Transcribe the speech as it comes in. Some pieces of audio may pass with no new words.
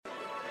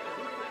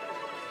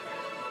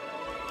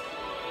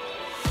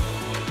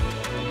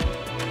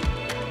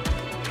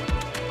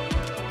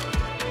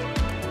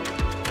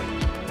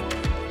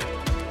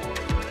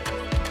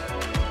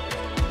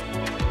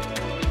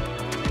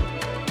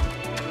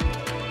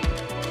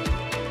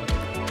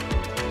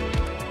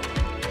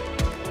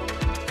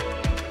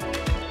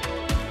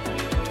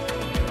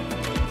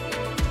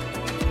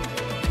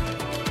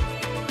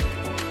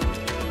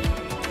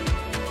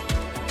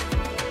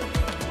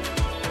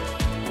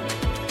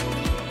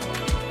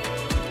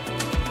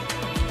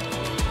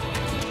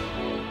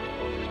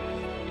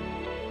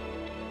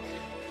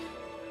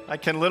I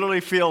can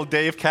literally feel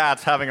Dave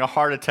Katz having a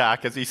heart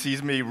attack as he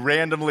sees me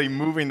randomly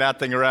moving that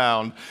thing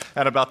around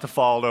and about to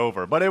fall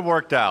over. But it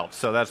worked out,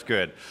 so that's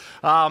good.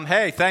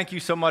 Hey, thank you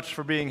so much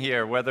for being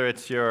here, whether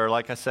it's your,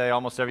 like I say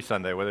almost every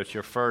Sunday, whether it's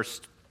your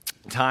first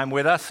time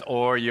with us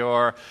or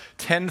your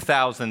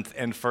 10,000th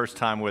and first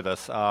time with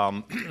us.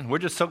 We're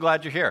just so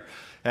glad you're here,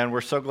 and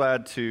we're so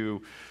glad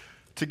to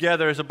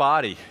together as a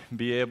body,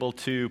 be able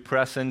to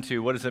press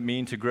into what does it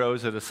mean to grow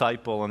as a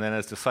disciple, and then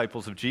as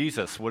disciples of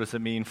Jesus, what does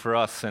it mean for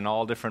us in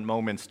all different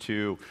moments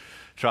to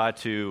try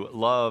to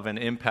love and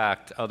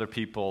impact other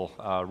people,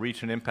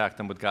 reach and impact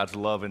them with God's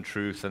love and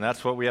truth. And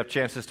that's what we have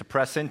chances to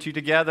press into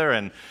together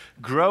and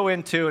grow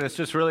into, and it's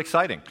just really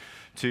exciting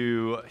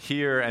to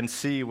hear and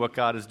see what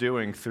God is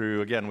doing through,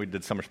 again, we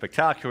did Summer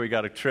Spectacular, we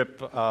got a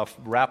trip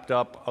wrapped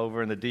up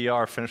over in the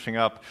DR, finishing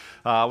up.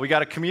 We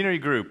got a community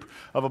group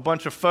of a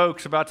bunch of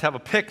folks about to have a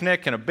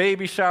picnic and a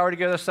baby shower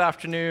together this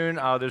afternoon.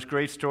 There's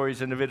great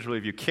stories individually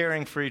of you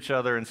caring for each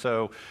other, and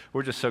so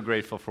we're just so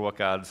grateful for what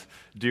God's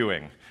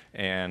doing.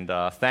 And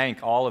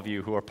thank all of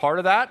you who are part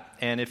of that.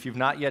 And if you've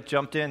not yet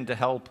jumped in to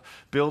help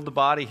build the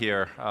body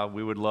here,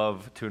 we would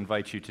love to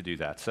invite you to do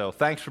that. So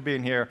thanks for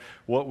being here.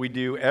 What we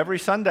do every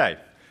Sunday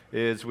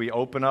is we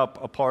open up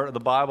a part of the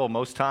Bible.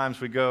 Most times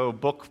we go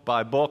book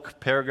by book,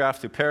 paragraph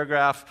through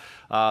paragraph.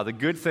 The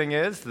good thing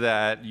is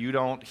that you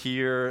don't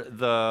hear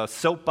the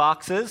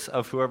soapboxes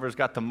of whoever's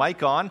got the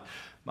mic on.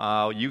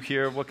 You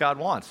hear what God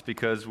wants,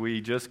 because we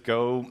just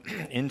go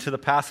into the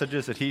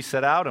passages that He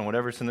set out, and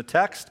whatever's in the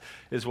text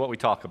is what we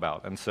talk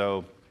about. And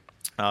so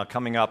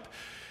coming up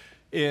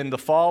in the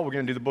fall, we're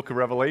going to do the book of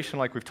Revelation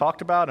like we've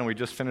talked about, and we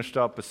just finished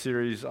up a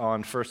series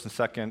on 1st and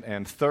 2nd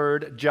and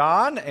 3rd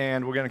John,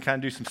 and we're going to kind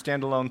of do some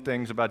standalone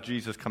things about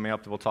Jesus coming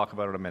up that we'll talk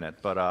about in a minute.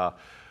 But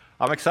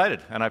I'm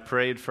excited, and I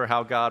prayed for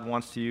how God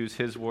wants to use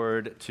His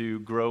word to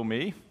grow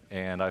me,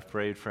 and I've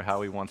prayed for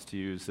how He wants to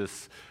use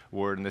this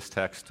word in this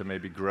text to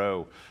maybe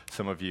grow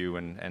some of you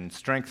and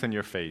strengthen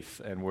your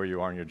faith and where you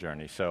are in your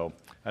journey. So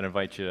I'd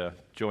invite you to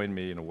join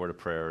me in a word of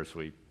prayer as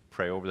we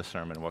pray over the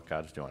sermon and what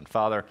God's doing.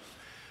 Father,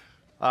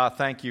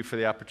 thank you for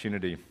the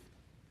opportunity,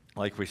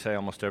 like we say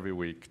almost every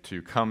week,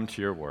 to come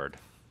to your word.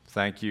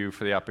 Thank you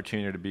for the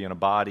opportunity to be in a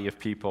body of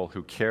people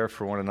who care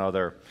for one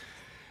another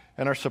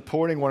and are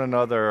supporting one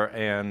another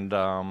and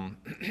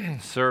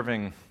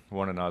serving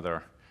one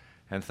another.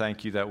 And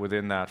thank you that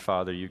within that,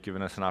 Father, you've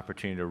given us an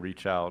opportunity to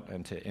reach out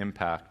and to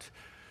impact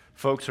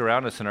folks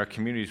around us in our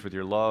communities with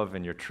your love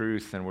and your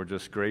truth, and we're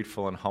just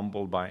grateful and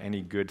humbled by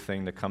any good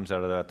thing that comes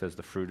out of that as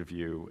the fruit of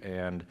you.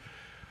 And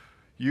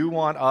you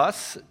want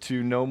us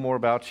to know more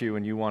about you,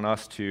 and you want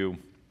us to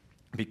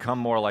become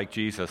more like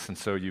Jesus, and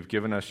so you've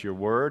given us your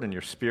word and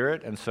your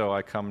spirit, and so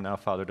I come now,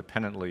 Father,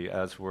 dependently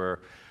as we're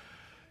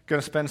going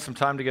to spend some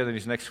time together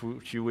these next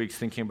few weeks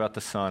thinking about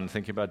the Son,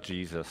 thinking about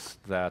Jesus,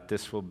 that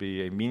this will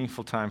be a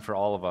meaningful time for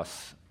all of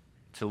us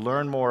to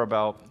learn more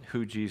about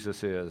who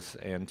Jesus is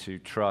and to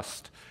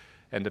trust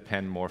and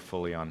depend more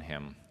fully on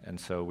Him.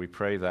 And so we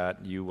pray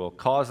that you will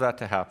cause that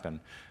to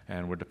happen,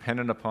 and we're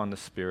dependent upon the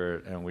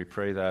Spirit, and we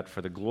pray that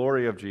for the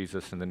glory of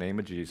Jesus, in the name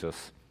of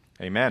Jesus.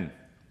 Amen.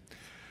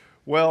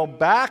 Well,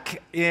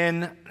 back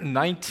in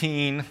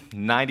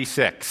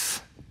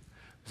 1996,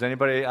 does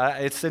anybody,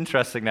 it's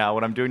interesting now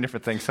when I'm doing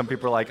different things. Some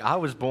people are like, I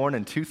was born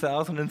in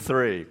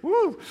 2003.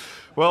 Woo!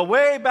 Well,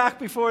 way back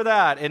before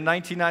that, in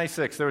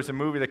 1996, there was a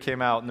movie that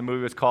came out, and the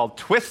movie was called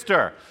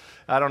Twister.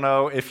 I don't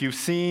know if you've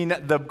seen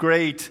the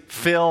great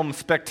film,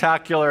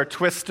 spectacular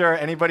Twister.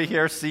 Anybody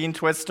here seen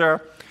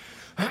Twister?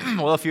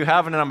 Well, if you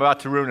haven't, I'm about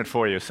to ruin it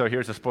for you, so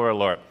here's a spoiler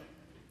alert.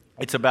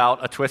 It's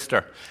about a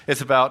twister.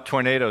 It's about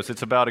tornadoes.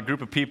 It's about a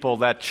group of people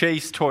that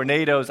chase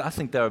tornadoes. I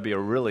think that would be a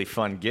really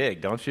fun gig,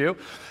 don't you?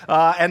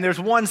 And there's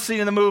one scene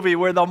in the movie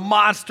where the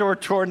monster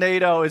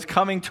tornado is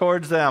coming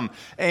towards them,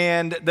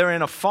 and they're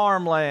in a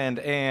farmland,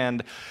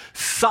 and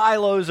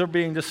silos are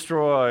being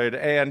destroyed,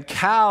 and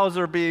cows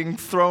are being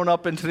thrown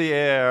up into the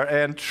air,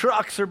 and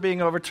trucks are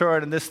being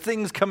overturned, and this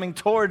thing's coming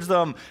towards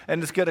them,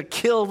 and it's going to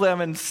kill them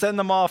and send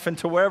them off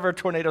into wherever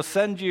tornadoes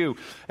send you.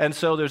 And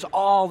so there's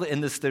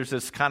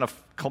this kind of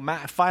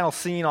final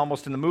scene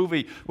almost in the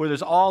movie where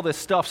there's all this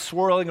stuff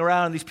swirling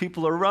around, and these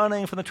people are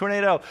running from the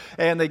tornado,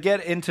 and they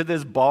get into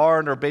this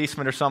barn or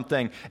basement or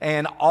something,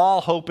 and all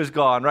hope is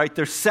gone, right?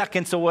 They're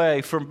seconds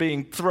away from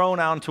being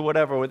thrown out into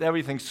whatever with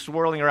everything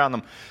swirling around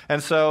them.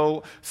 And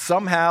so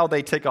somehow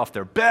they take off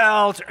their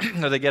belt,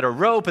 or they get a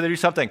rope, and they do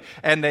something,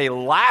 and they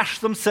lash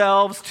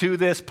themselves to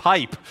this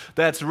pipe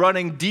that's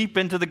running deep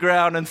into the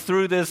ground and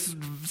through this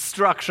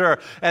structure,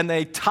 and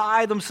they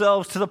tie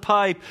themselves to the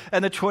pipe,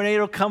 and the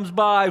tornado comes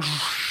by.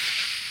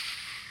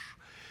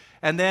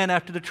 And then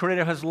after the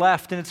tornado has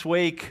left in its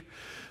wake,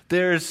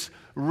 there's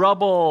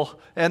rubble,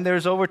 and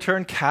there's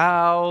overturned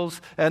cows,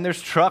 and there's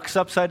trucks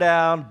upside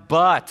down,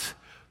 but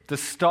the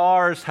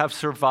stars have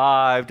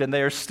survived, and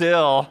they are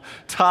still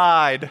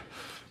tied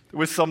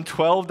with some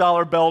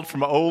 $12 belt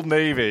from Old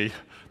Navy.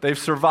 They've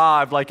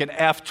survived like an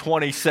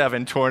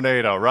F-27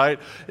 tornado, right?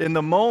 In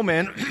the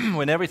moment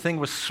when everything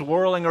was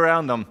swirling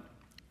around them,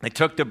 They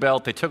took the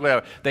belt, they took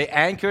whatever. They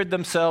anchored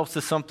themselves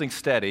to something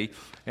steady,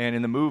 and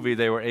in the movie,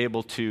 they were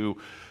able to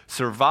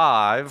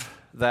survive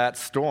that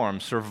storm,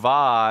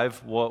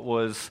 survive what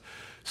was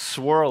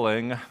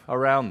swirling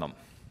around them.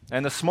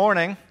 And this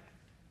morning,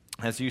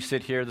 as you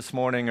sit here this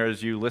morning, or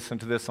as you listen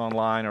to this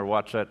online or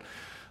watch it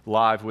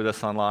live with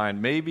us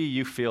online, maybe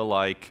you feel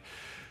like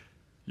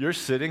you're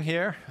sitting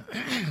here,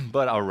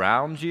 but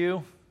around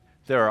you,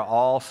 there are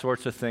all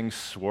sorts of things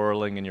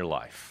swirling in your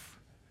life.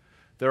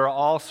 There are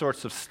all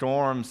sorts of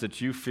storms that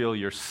you feel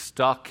you're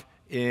stuck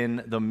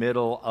in the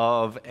middle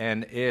of,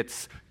 and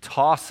it's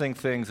tossing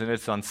things, and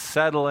it's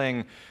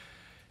unsettling.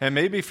 And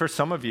maybe for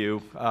some of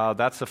you,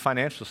 that's a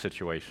financial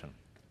situation.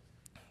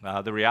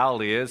 The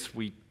reality is,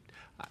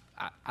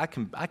 I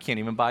can't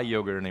even buy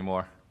yogurt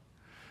anymore.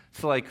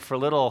 It's like for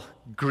little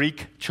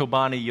Greek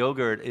Chobani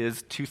yogurt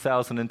is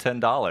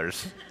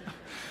 $2,010.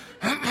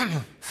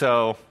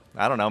 So,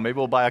 I don't know, maybe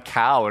we'll buy a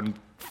cow and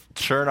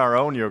churn our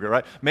own yogurt,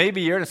 right?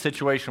 Maybe you're in a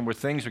situation where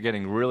things are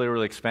getting really,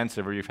 really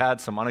expensive, or you've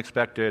had some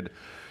unexpected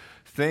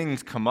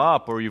things come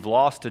up, or you've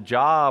lost a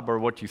job, or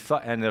what you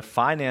thought, and the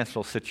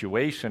financial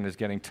situation is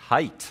getting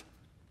tight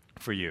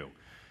for you,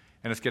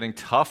 and it's getting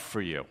tough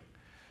for you,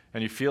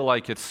 and you feel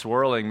like it's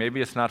swirling.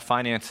 Maybe it's not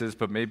finances,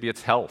 but maybe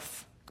it's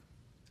health.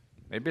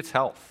 Maybe it's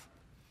health.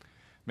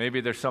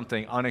 Maybe there's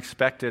something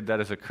unexpected that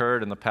has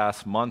occurred in the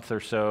past month or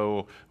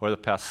so, or the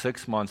past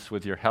 6 months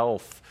with your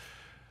health.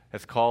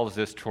 It's caused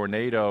this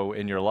tornado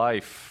in your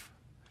life.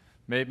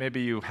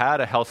 Maybe you had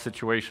a health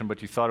situation,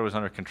 but you thought it was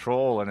under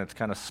control, and it's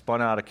kind of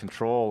spun out of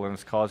control, and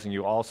it's causing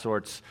you all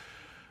sorts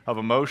of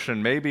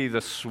emotion. Maybe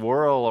the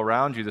swirl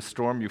around you, the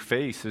storm you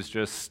face, is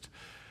just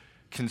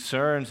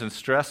concerns and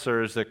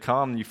stressors that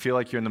come. You feel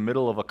like you're in the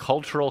middle of a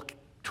cultural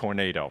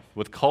tornado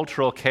with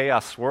cultural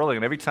chaos swirling,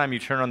 and every time you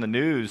turn on the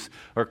news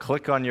or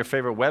click on your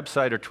favorite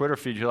website or Twitter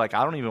feed, you're like,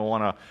 I don't even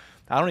want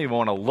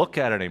to look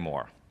at it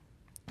anymore,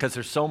 because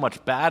there's so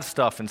much bad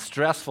stuff and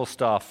stressful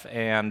stuff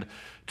and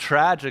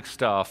tragic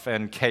stuff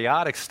and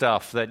chaotic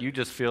stuff that you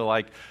just feel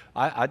like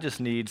I just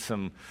need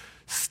some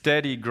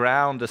steady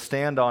ground to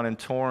stand on in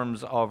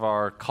terms of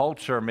our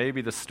culture.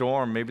 Maybe the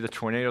storm, maybe the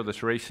tornado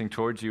that's racing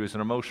towards you is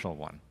an emotional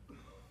one.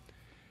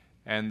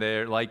 And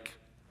they're like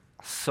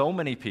so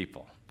many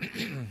people.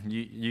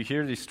 You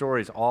hear these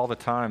stories all the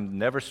time.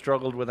 Never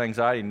struggled with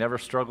anxiety, never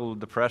struggled with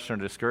depression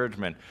or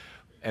discouragement.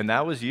 And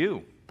that was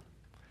you.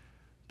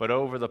 But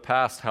over the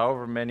past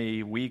however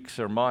many weeks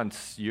or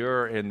months,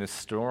 you're in this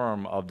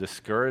storm of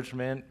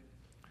discouragement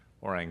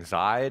or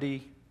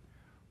anxiety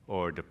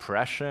or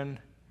depression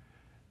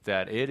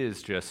that it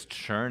is just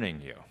churning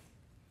you.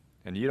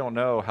 And you don't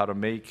know how to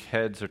make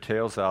heads or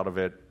tails out of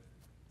it.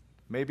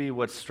 Maybe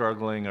what's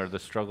struggling, or the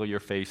struggle you're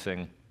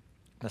facing,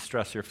 the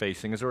stress you're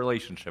facing, is a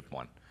relationship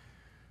one.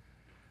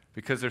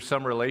 Because there's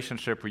some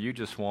relationship where you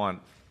just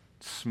want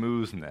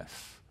smoothness.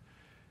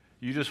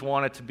 You just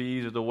want it to be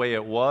either the way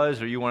it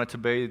was, or you want it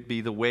to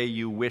be the way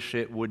you wish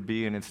it would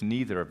be, and it's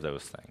neither of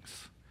those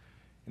things.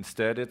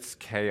 Instead, it's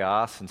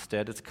chaos.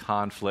 Instead, it's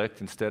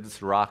conflict. Instead,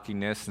 it's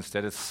rockiness.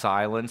 Instead, it's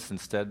silence.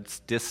 Instead, it's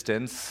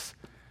distance.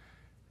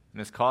 And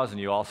it's causing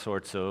you all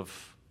sorts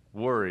of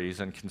worries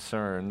and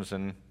concerns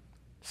and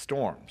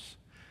storms.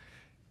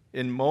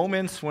 In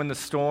moments when the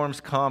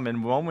storms come, in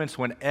moments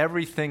when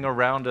everything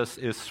around us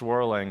is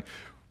swirling,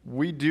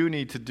 we do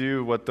need to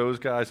do what those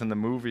guys in the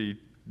movie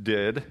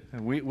did.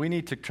 We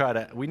need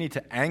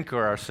to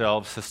anchor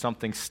ourselves to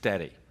something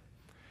steady.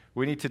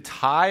 We need to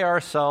tie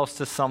ourselves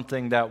to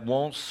something that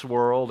won't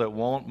swirl, that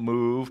won't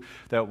move,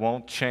 that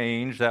won't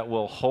change, that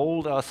will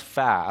hold us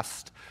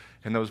fast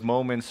in those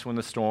moments when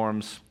the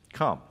storms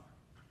come.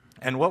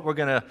 And what we're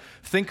going to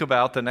think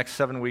about the next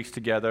 7 weeks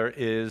together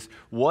is,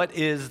 what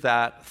is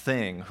that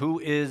thing? Who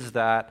is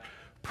that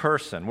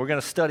person? We're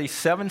going to study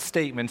 7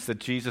 statements that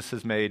Jesus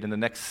has made in the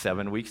next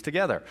 7 weeks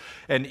together.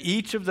 And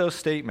each of those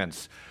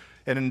statements,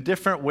 and in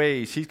different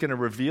ways, he's going to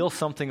reveal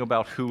something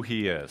about who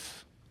he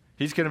is.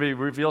 He's going to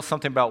reveal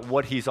something about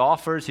what he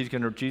offers.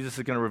 Jesus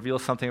is going to reveal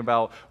something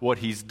about what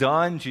he's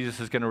done.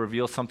 Jesus is going to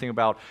reveal something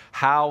about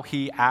how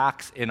he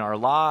acts in our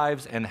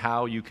lives, and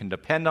how you can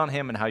depend on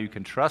him and how you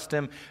can trust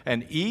him.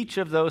 And each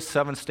of those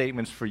 7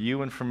 statements, for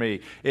you and for me,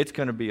 it's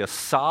going to be a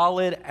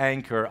solid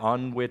anchor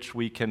on which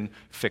we can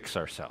fix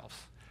ourselves.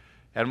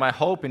 And my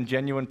hope and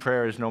genuine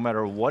prayer is, no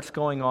matter what's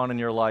going on in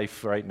your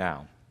life right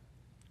now,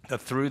 that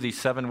through these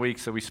 7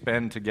 weeks that we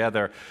spend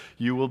together,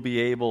 you will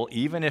be able,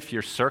 even if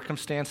your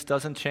circumstance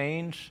doesn't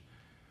change,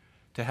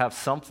 to have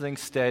something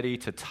steady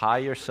to tie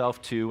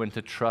yourself to and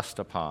to trust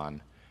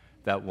upon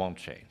that won't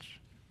change.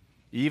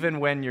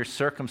 Even when your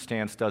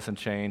circumstance doesn't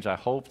change, I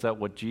hope that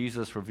what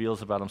Jesus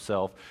reveals about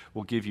himself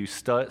will give you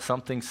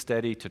something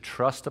steady to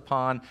trust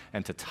upon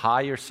and to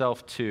tie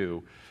yourself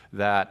to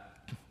that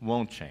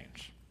won't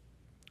change.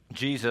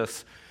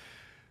 Jesus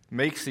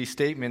makes these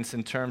statements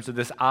in terms of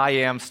this I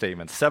am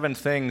statement, 7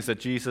 things that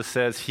Jesus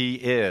says he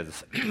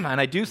is.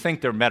 And I do think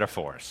they're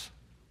metaphors.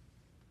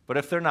 But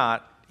if they're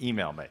not,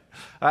 email me.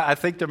 I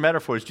think they're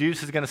metaphors.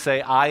 Jesus is going to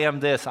say, I am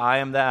this, I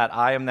am that,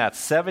 I am that.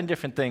 7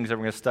 different things that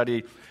we're going to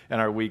study in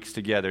our weeks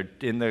together.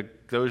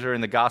 Those are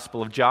in the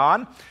Gospel of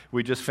John.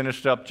 We just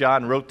finished up,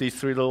 John wrote these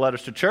 3 little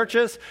letters to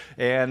churches,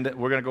 and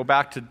we're going to go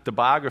back to the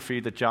biography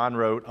that John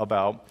wrote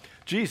about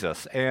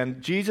Jesus.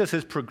 And Jesus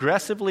is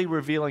progressively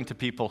revealing to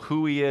people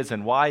who he is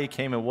and why he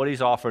came and what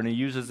he's offering. He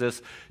uses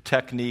this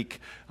technique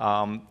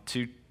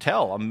to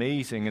tell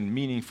amazing and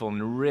meaningful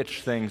and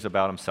rich things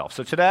about himself.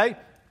 So today,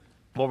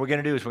 what we're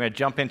going to do is we're going to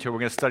jump into, we're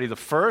going to study the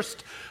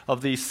first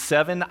of these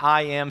 7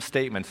 I am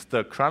statements.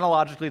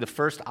 Chronologically, the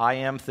first I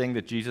am thing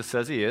that Jesus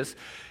says he is.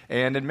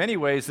 And in many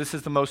ways, this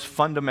is the most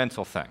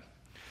fundamental thing.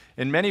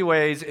 In many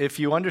ways, if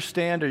you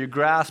understand or you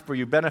grasp or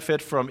you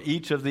benefit from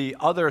each of the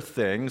other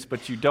things,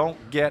 but you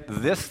don't get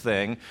this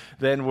thing,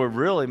 then we're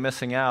really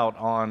missing out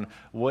on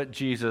what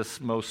Jesus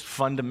most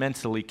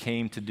fundamentally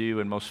came to do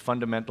and most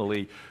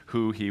fundamentally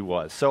who he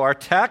was. So our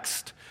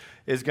text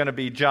is going to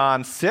be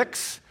John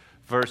 6,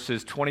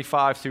 verses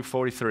 25 through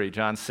 43.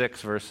 John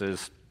 6,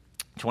 verses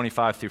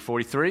 25 through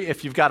 43.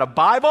 If you've got a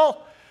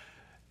Bible,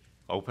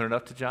 open it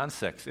up to John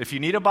 6. If you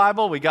need a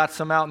Bible, we got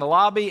some out in the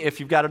lobby. If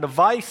you've got a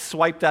device,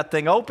 swipe that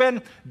thing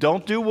open.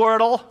 Don't do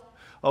Wordle.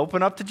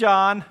 Open up to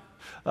John.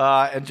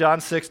 And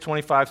John 6,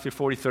 25 through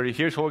 43.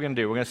 Here's what we're going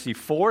to do. We're going to see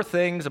 4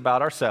 things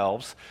about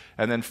ourselves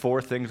and then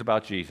 4 things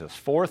about Jesus.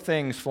 4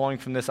 things flowing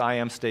from this I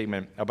am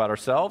statement about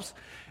ourselves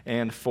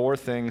and 4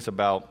 things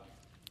about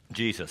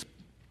Jesus.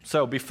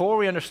 So before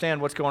we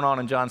understand what's going on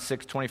in John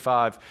 6,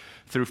 25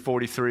 through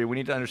 43, we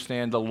need to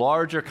understand the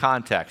larger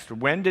context.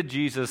 When did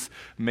Jesus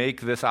make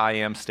this I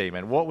am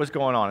statement? What was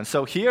going on? And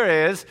so here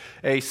is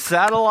a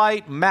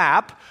satellite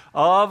map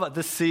of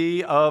the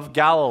Sea of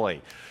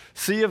Galilee.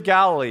 Sea of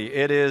Galilee,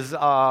 it is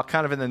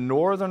kind of in the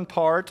northern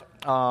part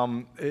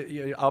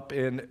up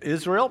in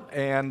Israel,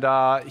 and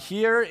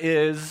here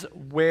is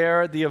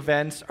where the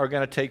events are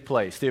going to take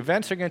place. The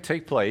events are going to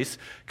take place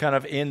kind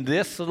of in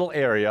this little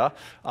area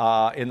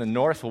in the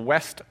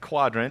northwest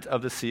quadrant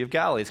of the Sea of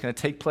Galilee. It's going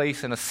to take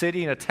place in a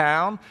city, in a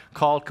town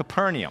called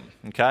Capernaum,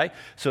 okay?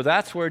 So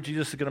that's where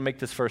Jesus is going to make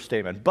this first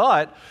statement.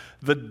 But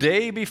the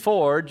day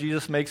before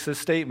Jesus makes this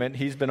statement,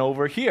 he's been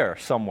over here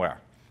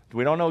somewhere.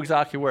 We don't know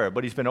exactly where,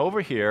 but he's been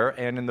over here,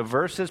 and in the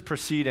verses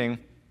preceding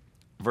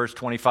verse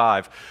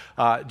 25,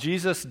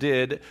 Jesus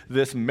did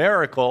this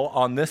miracle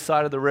on this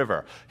side of the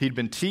river. He'd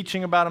been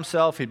teaching about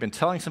himself. He'd been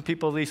telling some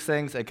people these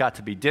things. It got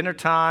to be dinner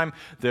time.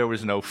 There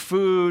was no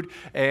food,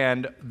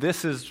 and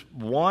this is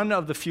one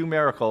of the few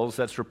miracles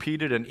that's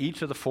repeated in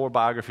each of the 4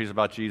 biographies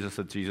about Jesus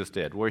that Jesus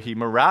did, where he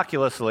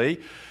miraculously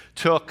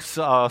took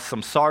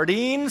some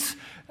sardines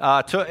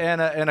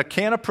and a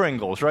can of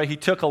Pringles, right? He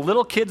took a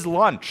little kid's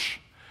lunch.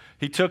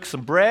 He took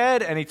some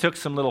bread and he took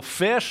some little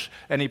fish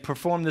and he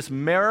performed this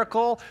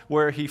miracle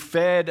where he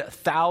fed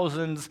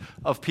thousands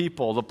of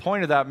people. The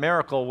point of that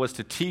miracle was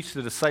to teach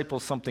the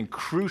disciples something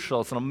crucial.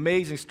 It's an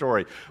amazing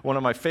story. One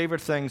of my favorite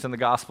things in the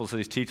Gospels that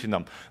he's teaching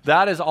them.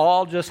 That has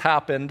all just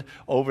happened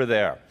over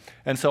there.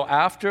 And so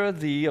after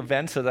the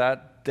events of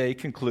that day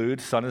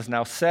conclude, sun is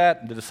now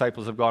set, the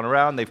disciples have gone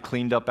around, they've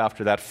cleaned up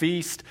after that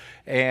feast,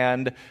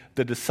 and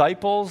the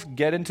disciples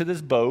get into this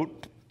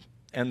boat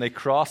and they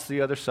cross the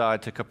other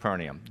side to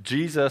Capernaum.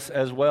 Jesus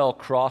as well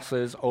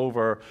crosses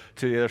over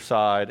to the other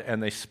side,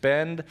 and they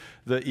spend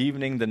the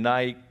evening, the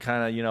night,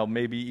 kind of,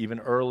 maybe even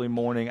early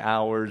morning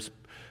hours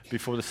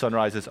before the sun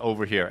rises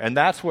over here. And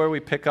that's where we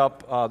pick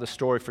up the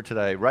story for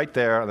today, right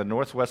there on the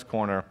northwest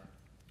corner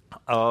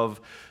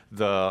of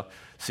the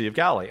Sea of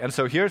Galilee. And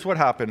so here's what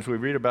happens. We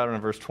read about it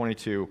in verse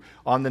 22.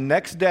 On the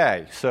next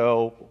day,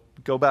 so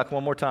go back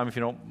one more time if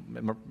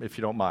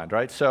you don't mind,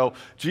 right? So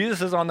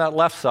Jesus is on that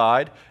left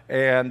side,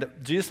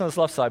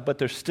 but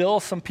there's still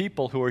some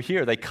people who are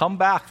here. They come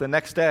back the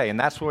next day, and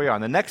that's where we are.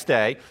 And the next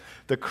day,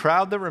 the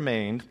crowd that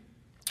remained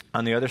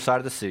on the other side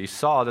of the sea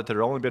saw that there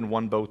had only been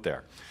one boat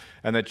there,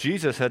 and that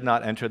Jesus had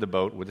not entered the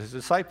boat with his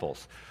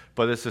disciples,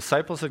 but his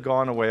disciples had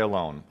gone away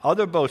alone.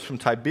 Other boats from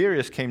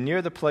Tiberias came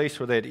near the place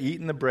where they had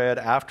eaten the bread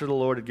after the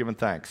Lord had given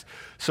thanks.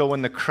 So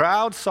when the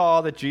crowd saw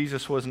that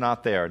Jesus was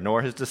not there,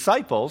 nor his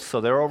disciples, so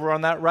they're over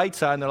on that right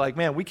side, and they're like,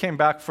 man, we came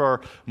back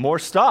for more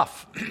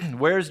stuff.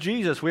 Where's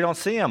Jesus? We don't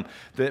see him.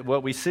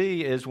 What we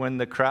see is when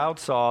the crowd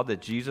saw that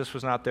Jesus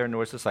was not there,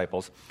 nor his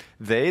disciples,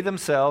 they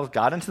themselves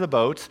got into the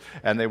boats,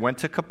 and they went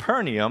to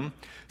Capernaum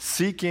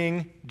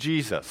seeking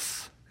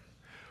Jesus.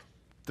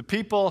 The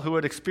people who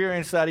had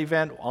experienced that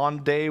event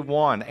on day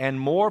 1, and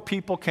more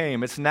people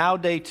came. It's now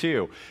day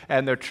 2,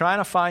 and they're trying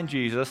to find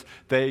Jesus.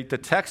 The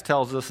text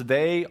tells us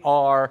they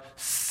are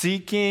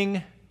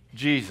seeking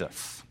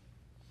Jesus.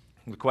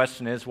 The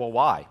question is, well,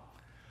 why?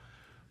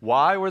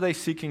 Why were they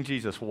seeking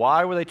Jesus?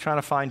 Why were they trying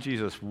to find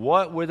Jesus?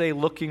 What were they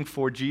looking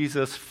for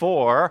Jesus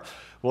for?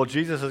 Well,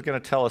 Jesus is going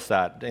to tell us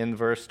that in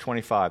verse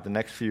 25, the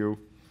next few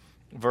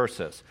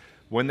verses.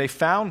 When they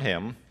found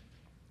him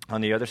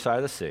on the other side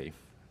of the sea,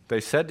 they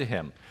said to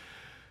him,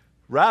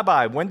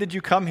 Rabbi, when did you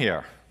come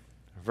here?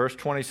 Verse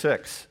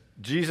 26,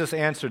 Jesus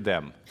answered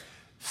them.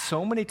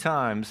 So many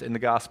times in the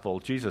gospel,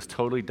 Jesus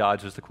totally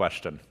dodges the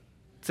question.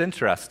 It's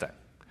interesting.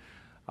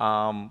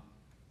 And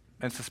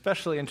it's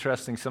especially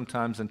interesting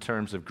sometimes in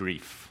terms of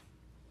grief.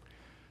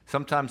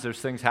 Sometimes there's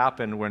things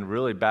happen when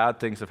really bad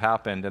things have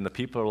happened, and the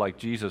people are like,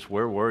 Jesus,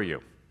 where were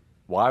you?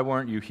 Why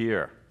weren't you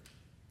here?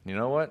 You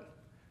know what?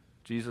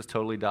 Jesus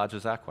totally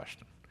dodges that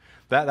question.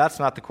 That's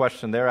not the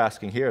question they're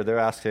asking here. They're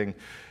asking,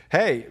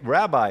 hey,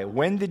 Rabbi,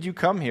 when did you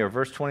come here?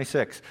 Verse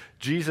 26.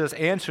 Jesus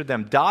answered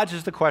them,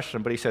 dodges the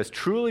question, but he says,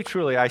 truly,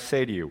 truly, I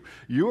say to you,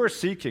 you are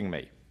seeking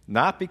me,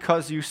 not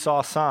because you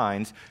saw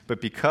signs,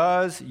 but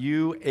because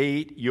you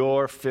ate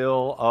your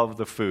fill of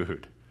the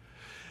food.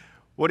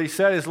 What he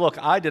said is, look,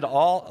 one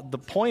of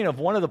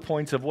the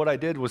points of what I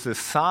did was this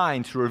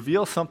sign to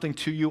reveal something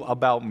to you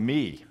about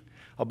me,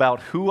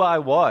 about who I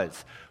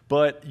was.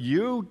 But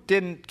you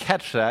didn't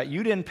catch that.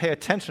 You didn't pay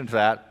attention to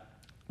that.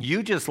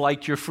 You just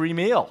liked your free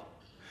meal.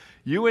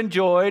 You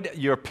enjoyed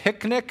your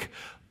picnic,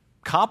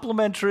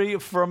 complimentary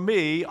from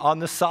me, on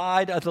the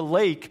side of the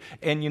lake.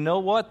 And you know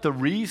what? The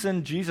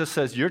reason Jesus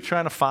says you're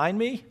trying to find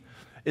me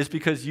is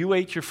because you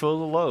ate your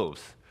fill of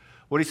loaves.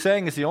 What he's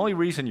saying is the only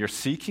reason you're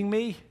seeking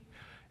me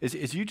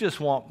is you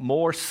just want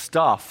more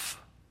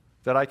stuff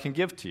that I can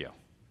give to you.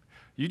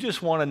 You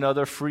just want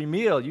another free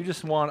meal. You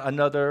just want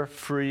another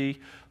free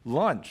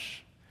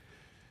lunch.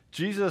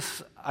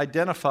 Jesus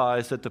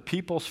identifies that the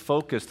people's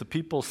focus, the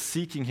people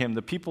seeking him,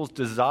 the people's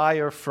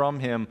desire from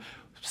him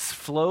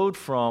flowed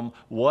from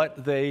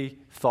what they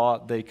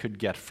thought they could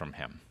get from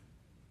him.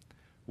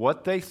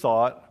 What they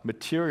thought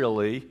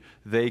materially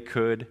they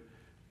could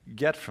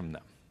get from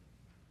them.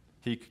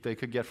 They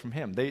could get from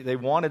him. They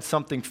wanted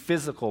something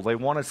physical. They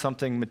wanted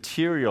something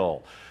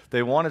material.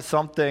 They wanted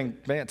something,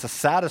 to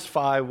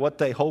satisfy what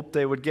they hoped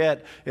they would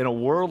get in a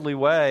worldly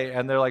way.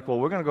 And they're like, well,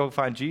 we're going to go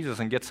find Jesus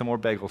and get some more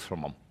bagels from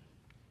him.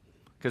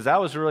 Because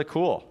that was really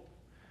cool.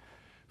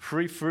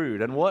 Free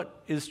food. And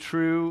what is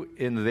true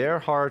in their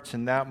hearts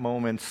in that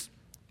moment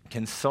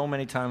can so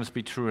many times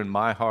be true in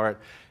my heart,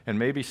 and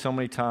maybe so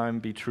many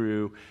times be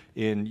true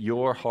in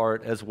your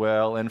heart as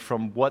well. And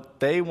from what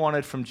they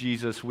wanted from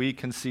Jesus, we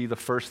can see the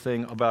first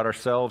thing about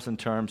ourselves in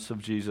terms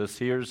of Jesus.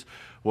 Here's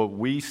what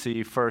we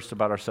see first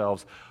about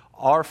ourselves.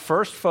 Our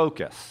first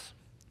focus,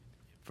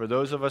 for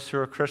those of us who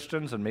are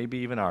Christians, and maybe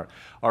even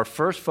our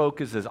first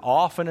focus is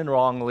often and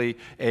wrongly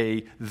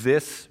a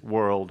this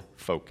world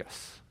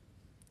focus.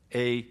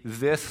 A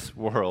this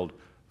world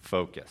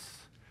focus.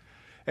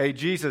 Hey,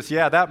 Jesus,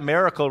 yeah, that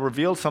miracle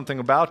revealed something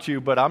about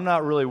you, but I'm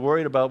not really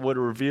worried about what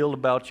it revealed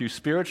about you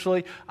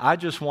spiritually. I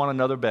just want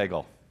another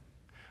bagel.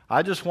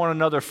 I just want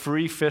another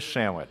free fish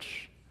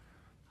sandwich.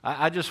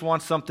 I just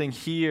want something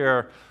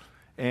here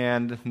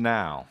and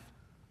now.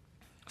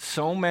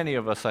 So many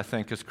of us, I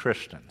think, as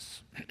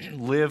Christians,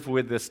 live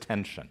with this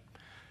tension.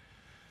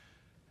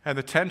 And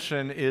the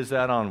tension is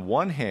that on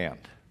one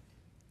hand,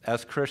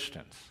 as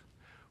Christians,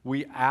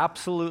 we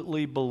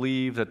absolutely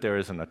believe that there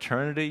is an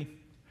eternity.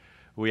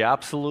 We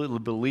absolutely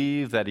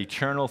believe that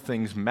eternal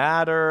things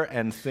matter,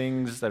 and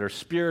things that are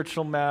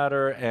spiritual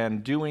matter,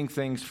 and doing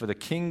things for the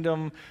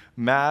kingdom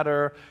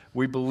matter.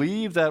 We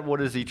believe that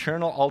what is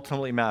eternal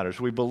ultimately matters.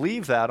 We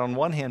believe that on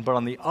one hand, but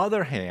on the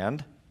other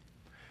hand,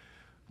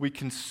 we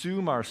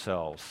consume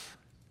ourselves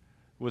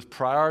with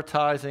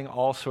prioritizing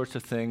all sorts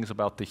of things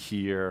about the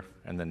here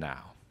and the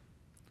now.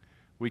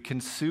 We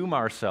consume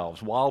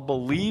ourselves while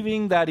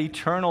believing that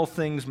eternal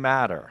things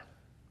matter,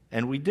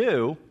 and we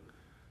do,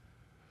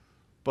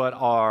 but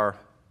our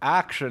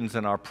actions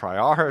and our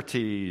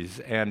priorities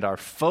and our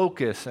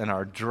focus and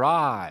our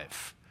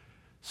drive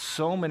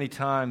so many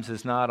times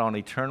is not on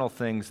eternal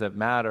things that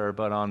matter,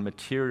 but on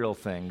material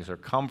things or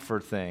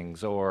comfort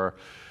things or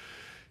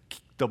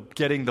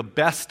getting the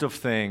best of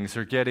things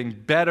or getting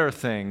better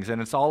things.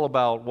 And it's all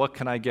about what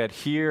can I get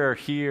here,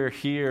 here,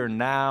 here,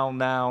 now,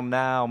 now,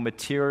 now,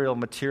 material,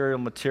 material,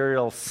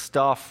 material,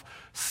 stuff,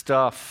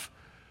 stuff,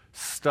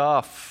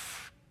 stuff.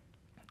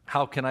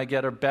 How can I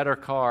get a better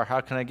car?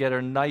 How can I get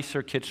a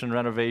nicer kitchen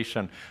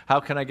renovation? How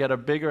can I get a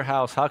bigger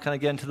house? How can I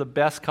get into the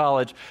best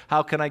college?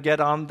 How can I get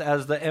on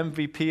as the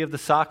MVP of the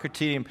soccer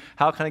team?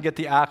 How can I get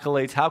the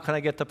accolades? How can I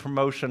get the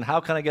promotion? How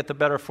can I get the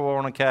better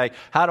 401k?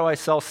 How do I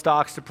sell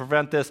stocks to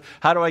prevent this?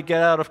 How do I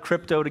get out of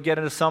crypto to get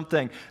into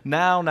something?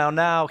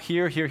 Now,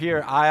 here, here,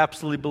 here. I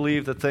absolutely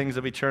believe that things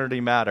of eternity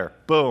matter.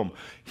 Boom.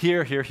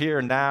 Here, here,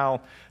 here,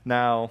 now.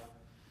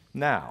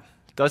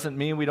 Doesn't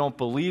mean we don't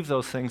believe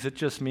those things. It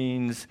just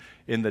means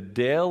in the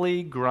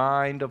daily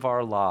grind of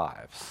our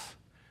lives,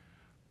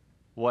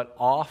 what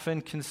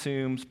often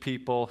consumes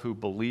people who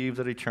believe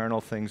that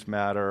eternal things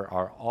matter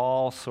are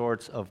all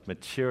sorts of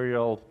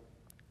material,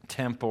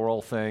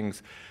 temporal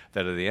things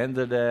that at the end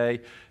of the day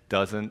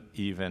doesn't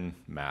even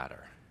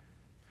matter.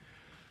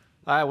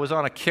 I was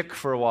on a kick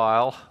for a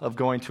while of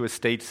going to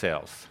estate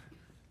sales.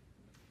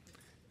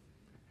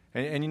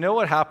 And you know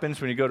what happens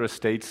when you go to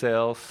estate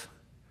sales?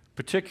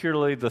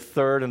 Particularly the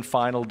third and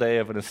final day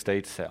of an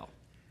estate sale.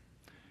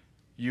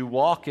 You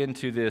walk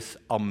into this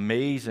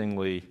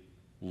amazingly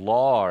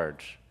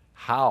large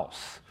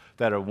house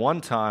that at one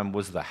time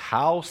was the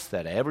house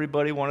that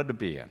everybody wanted to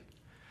be in.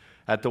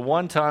 At the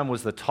one time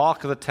was the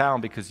talk of the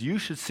town because you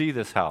should see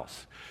this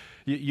house.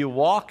 You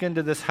walk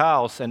into this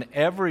house and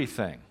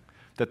everything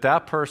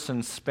that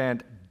person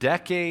spent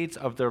decades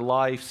of their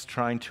lives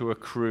trying to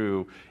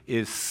accrue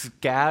is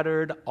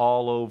scattered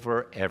all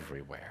over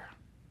everywhere.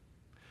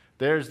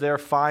 There's their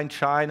fine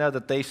china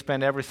that they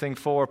spent everything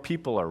for.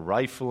 People are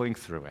rifling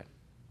through it.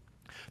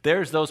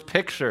 There's those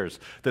pictures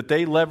that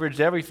they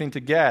leveraged everything to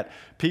get.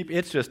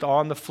 It's just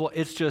on the floor.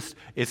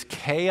 It's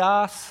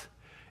chaos.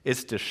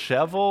 It's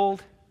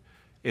disheveled.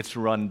 It's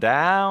run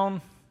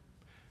down.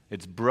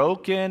 It's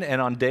broken.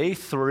 And on day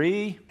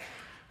 3,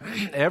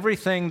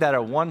 everything that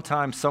at one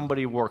time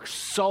somebody worked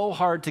so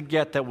hard to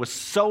get that was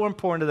so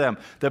important to them,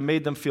 that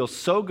made them feel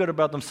so good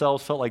about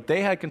themselves, felt like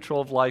they had control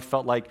of life,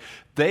 felt like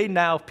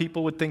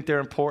people would think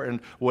they're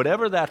important.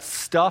 Whatever that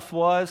stuff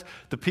was,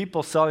 the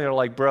people selling it are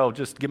like, bro,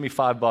 just give me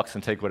 $5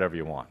 and take whatever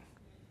you want.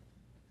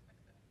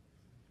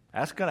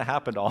 That's going to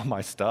happen to all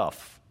my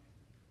stuff.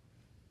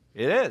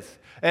 It is.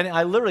 And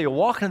I literally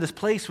walk into this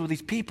place where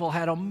these people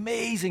had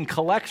amazing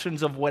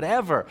collections of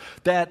whatever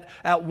that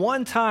at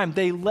one time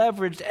they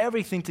leveraged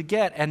everything to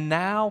get, and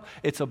now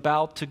it's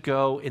about to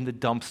go in the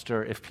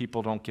dumpster if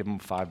people don't give them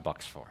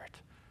 $5 for it.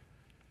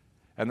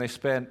 And they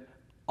spent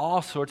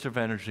all sorts of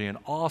energy and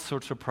all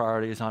sorts of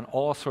priorities on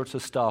all sorts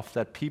of stuff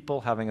that people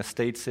having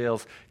estate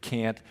sales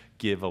can't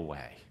give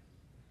away.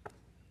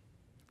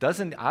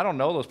 I don't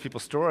know those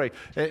people's story.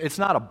 It's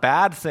not a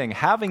bad thing.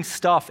 Having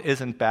stuff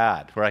isn't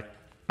bad, right?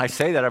 I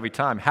say that every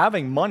time.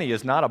 Having money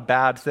is not a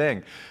bad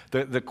thing.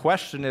 The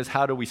question is,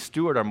 how do we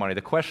steward our money?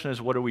 The question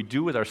is, what do we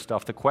do with our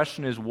stuff? The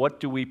question is, what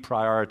do we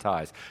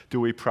prioritize?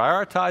 Do we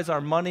prioritize our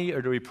money,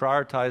 or do we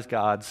prioritize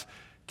God's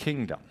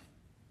kingdom?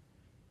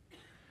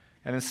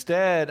 And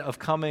instead of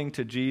coming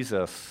to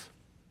Jesus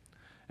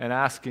and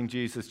asking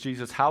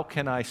Jesus, how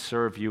can I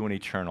serve you in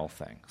eternal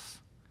things?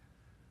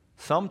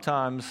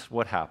 Sometimes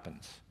what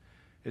happens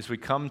is we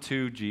come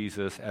to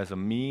Jesus as a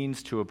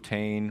means to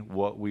obtain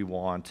what we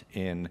want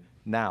in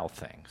now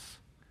things.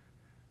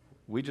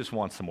 We just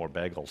want some more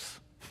bagels.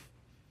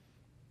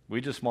 We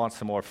just want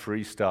some more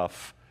free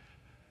stuff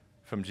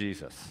from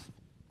Jesus.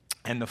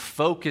 And the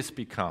focus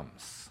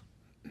becomes,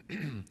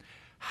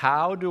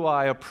 how do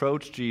I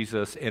approach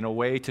Jesus in a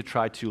way to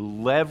try to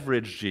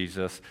leverage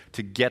Jesus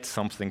to get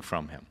something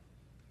from him?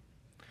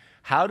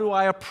 How do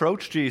I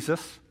approach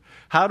Jesus?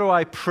 How do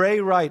I pray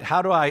right?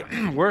 How do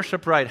I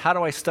worship right? How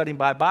do I study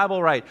my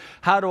Bible right?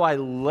 How do I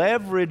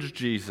leverage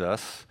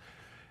Jesus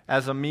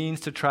as a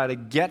means to try to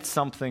get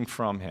something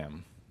from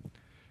him,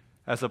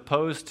 as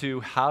opposed to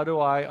how do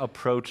I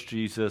approach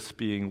Jesus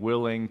being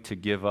willing to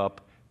give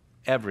up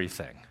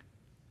everything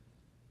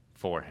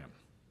for him?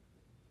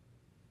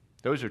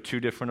 Those are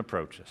two different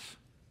approaches.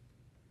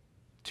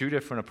 Two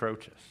different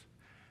approaches.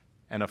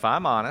 And if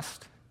I'm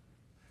honest,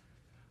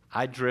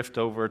 I drift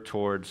over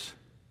towards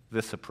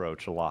this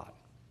approach a lot.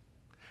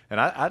 And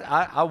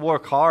I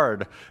work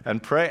hard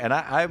and pray, and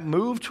I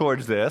move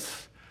towards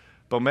this.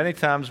 But many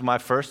times my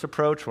first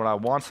approach, when I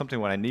want something,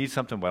 when I need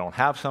something, when I don't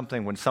have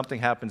something, when something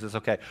happens, is,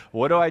 okay,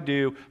 what do I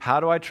do? How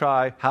do I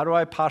try? How do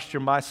I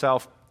posture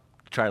myself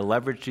to try to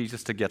leverage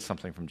Jesus to get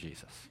something from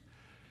Jesus?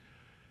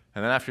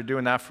 And then after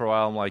doing that for a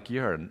while, I'm like,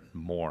 you're a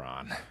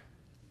moron.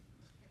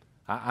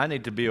 I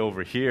need to be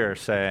over here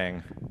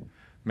saying,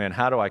 man,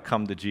 how do I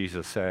come to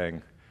Jesus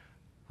saying,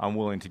 I'm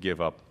willing to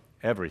give up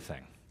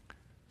everything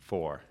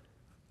for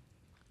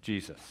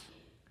Jesus?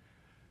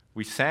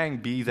 We sang,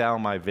 Be Thou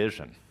My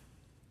Vision.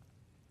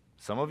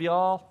 Some of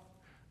y'all,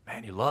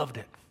 man, you loved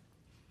it.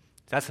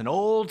 That's an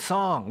old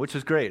song, which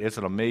is great. It's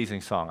an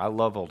amazing song. I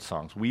love old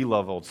songs. We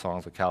love old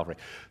songs at Calvary.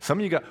 Some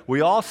of you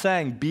we all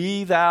sang,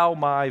 Be Thou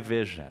My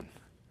Vision.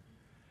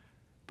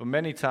 But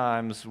many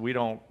times, we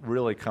don't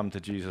really come to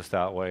Jesus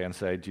that way and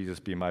say, Jesus,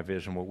 be my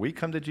vision. Well, we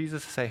come to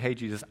Jesus and say, hey,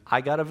 Jesus,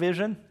 I got a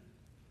vision.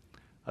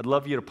 I'd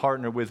love you to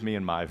partner with me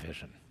in my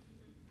vision.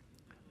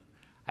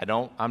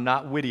 I'm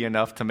not witty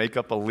enough to make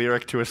up a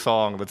lyric to a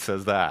song that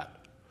says that.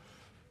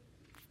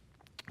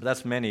 But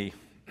that's many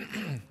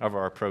of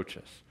our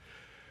approaches.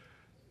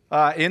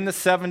 In the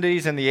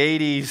 70s and the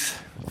 80s,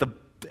 the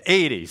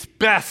 80s,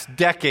 best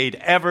decade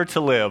ever to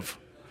live.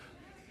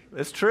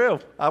 It's true.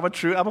 I'm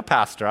a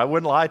pastor. I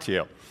wouldn't lie to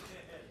you.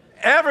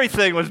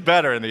 Everything was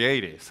better in the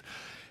 80s.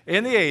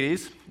 In the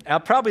 80s,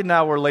 probably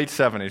now we're late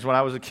 70s, when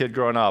I was a kid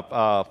growing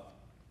up,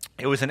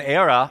 it was an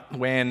era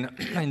when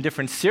in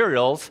different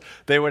cereals,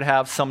 they would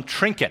have some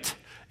trinket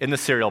in the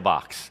cereal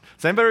box.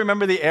 Does anybody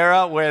remember the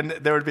era when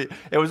there would be,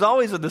 it was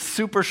always the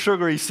super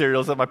sugary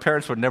cereals that my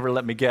parents would never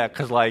let me get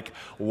because, like,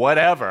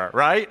 whatever,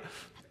 right?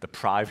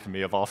 Deprived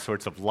me of all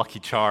sorts of Lucky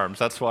Charms.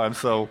 That's why I'm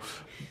so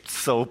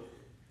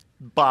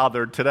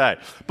bothered today.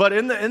 But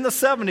in the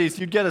 70s,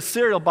 you'd get a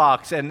cereal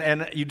box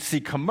and you'd see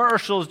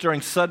commercials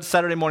during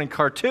Saturday morning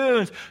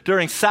cartoons,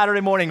 during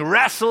Saturday morning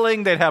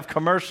wrestling. They'd have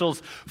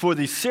commercials for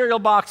these cereal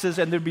boxes,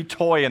 and there'd be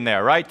toy in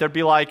there, right? There'd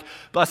be like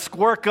a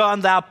squirt gun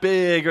that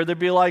big, or there'd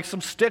be like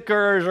some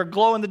stickers or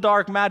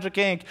glow-in-the-dark magic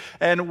ink.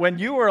 And when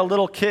you were a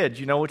little kid,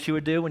 you know what you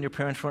would do when your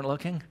parents weren't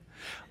looking?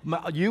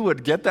 You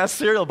would get that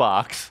cereal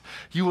box,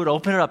 you would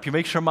open it up, you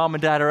make sure mom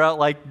and dad are out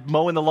like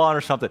mowing the lawn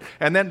or something,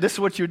 and then this is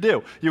what you would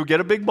do. You would get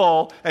a big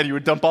bowl, and you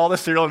would dump all the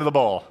cereal into the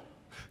bowl.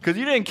 Because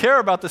you didn't care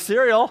about the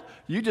cereal,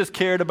 you just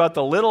cared about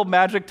the little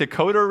magic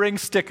decoder ring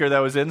sticker that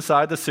was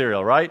inside the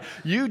cereal, right?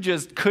 You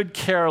just could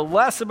care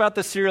less about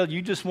the cereal,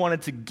 you just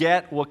wanted to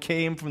get what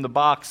came from the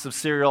box of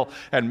cereal,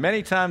 and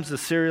many times the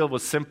cereal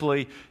was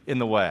simply in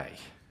the way.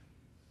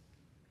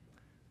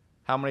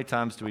 How many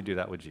times do we do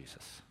that with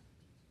Jesus?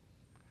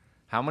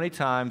 How many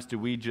times do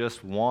we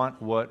just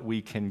want what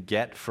we can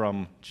get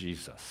from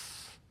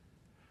Jesus?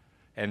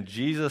 And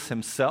Jesus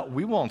himself,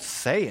 we won't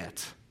say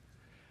it,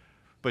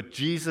 but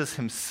Jesus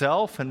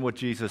himself and what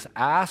Jesus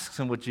asks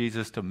and what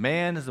Jesus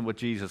demands and what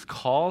Jesus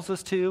calls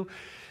us to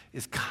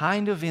is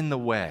kind of in the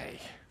way.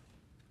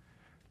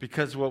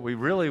 Because what we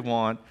really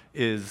want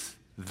is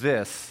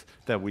this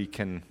that we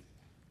can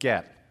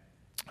get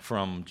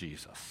from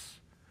Jesus.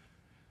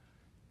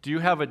 Do you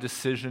have a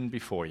decision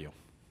before you?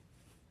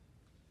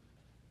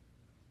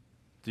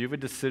 Do you have a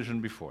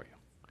decision before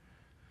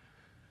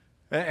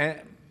you? And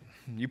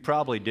you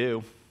probably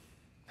do.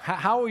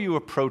 How are you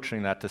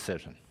approaching that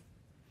decision?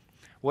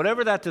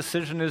 Whatever that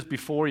decision is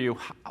before you,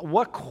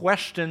 what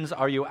questions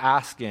are you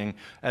asking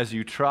as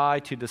you try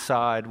to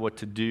decide what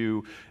to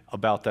do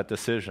about that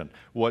decision?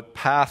 What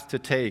path to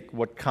take,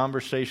 what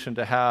conversation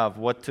to have,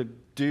 what to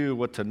do,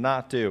 what to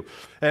not do.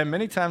 And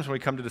many times when we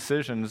come to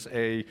decisions,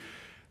 a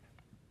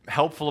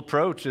helpful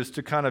approach is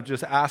to kind of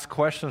just ask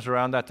questions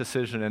around that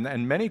decision.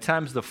 And many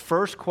times the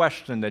first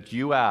question that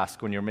you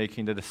ask when you're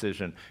making the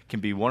decision can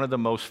be one of the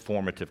most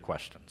formative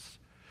questions.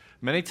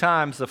 Many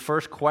times the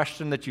first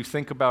question that you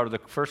think about or the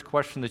first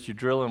question that you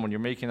drill in when you're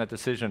making that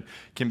decision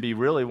can be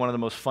really one of the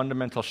most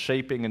fundamental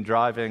shaping and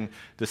driving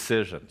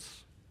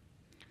decisions.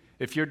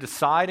 If you're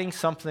deciding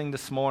something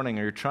this morning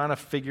or you're trying to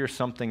figure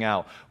something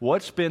out,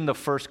 what's been the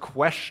first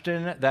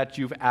question that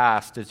you've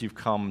asked as you've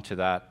come to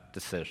that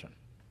decision?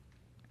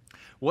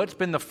 What's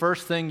been the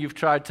first thing you've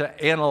tried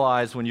to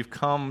analyze when you've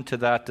come to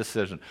that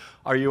decision?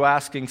 Are you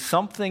asking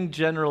something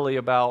generally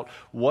about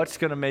what's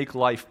going to make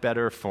life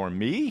better for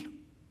me?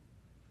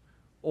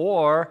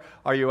 Or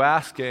are you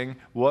asking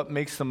what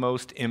makes the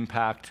most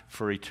impact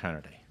for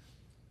eternity?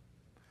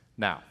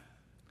 Now,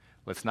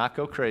 let's not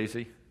go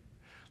crazy.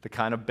 The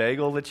kind of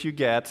bagel that you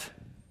get,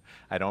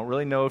 I don't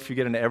really know if you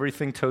get an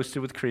everything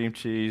toasted with cream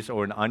cheese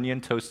or an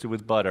onion toasted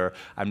with butter.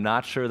 I'm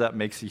not sure that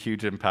makes a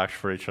huge impact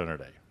for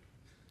eternity.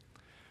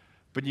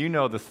 But you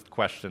know the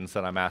questions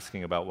that I'm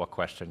asking about what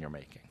question you're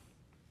making.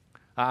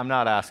 I'm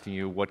not asking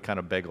you what kind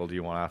of bagel do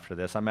you want after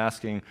this. I'm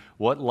asking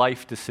what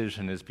life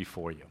decision is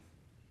before you.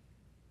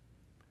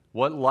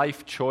 What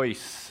life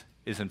choice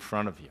is in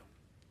front of you?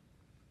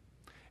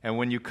 And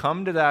when you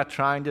come to that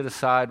trying to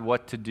decide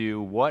what to do,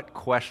 what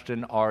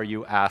question are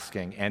you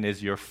asking? And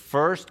is your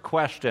first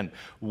question,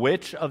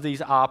 which of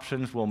these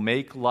options will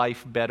make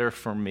life better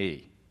for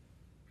me?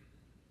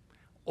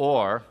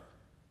 Or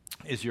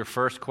is your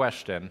first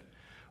question,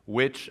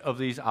 which of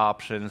these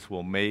options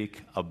will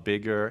make a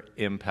bigger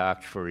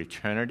impact for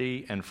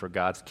eternity and for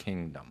God's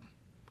kingdom?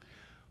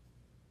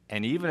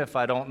 And even if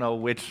I don't know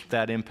which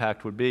that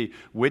impact would be,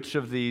 which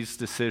of these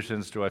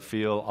decisions do I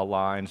feel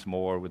aligns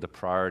more with the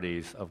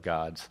priorities of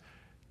God's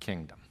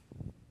kingdom?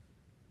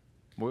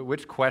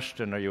 Which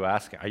question are you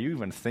asking? Are you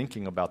even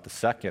thinking about the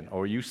second,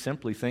 or are you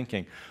simply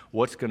thinking,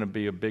 what's going to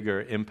be a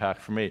bigger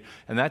impact for me?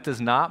 And that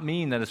does not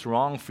mean that it's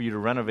wrong for you to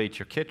renovate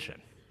your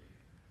kitchen.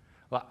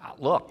 Well,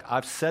 look,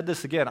 I've said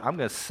this again. I'm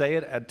going to say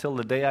it until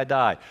the day I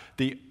die.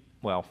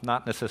 Well,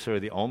 not necessarily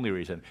the only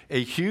reason.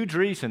 A huge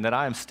reason that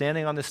I am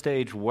standing on the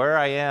stage where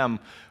I am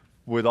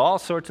with all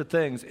sorts of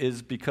things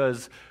is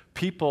because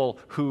people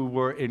who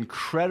were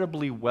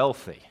incredibly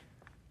wealthy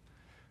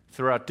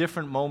throughout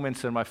different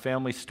moments in my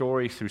family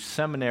story, through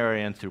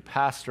seminary and through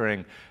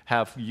pastoring,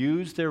 have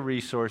used their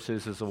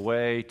resources as a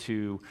way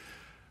to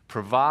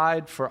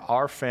provide for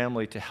our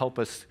family to help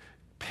us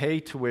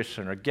pay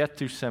tuition or get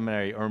through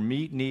seminary or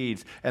meet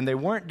needs. And they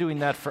weren't doing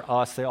that for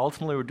us. They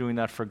ultimately were doing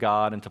that for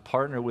God and to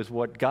partner with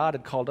what God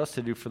had called us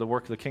to do for the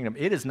work of the kingdom.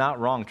 It is not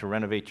wrong to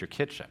renovate your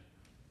kitchen.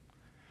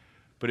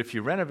 But if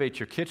you renovate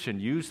your kitchen,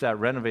 use that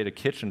renovated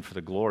kitchen for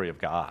the glory of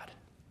God.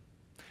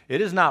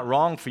 It is not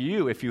wrong for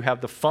you if you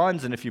have the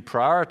funds and if you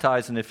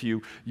prioritize and if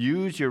you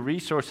use your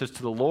resources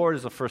to the Lord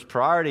as the first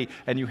priority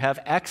and you have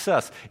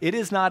excess. It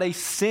is not a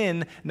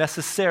sin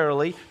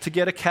necessarily to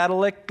get a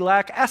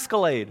Cadillac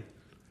Escalade.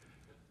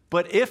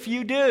 But if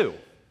you do,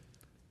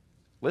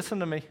 listen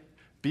to me,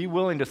 be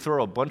willing to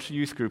throw a bunch of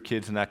youth group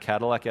kids in that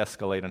Cadillac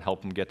Escalade and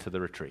help them get to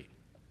the retreat.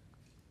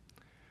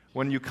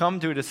 When you come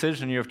to a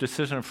decision, you have a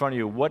decision in front of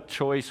you, what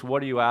choice,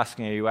 what are you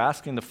asking? Are you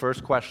asking the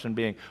first question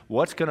being,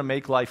 what's going to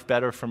make life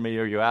better for me?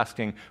 Or are you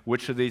asking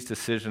which of these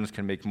decisions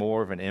can make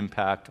more of an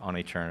impact on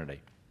eternity?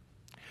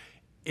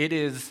 It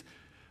is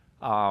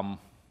a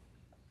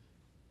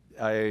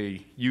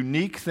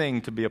unique thing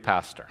to be a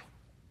pastor.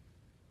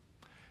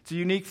 It's a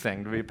unique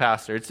thing to be a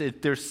pastor.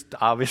 There's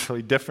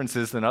obviously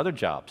differences than other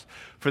jobs.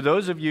 For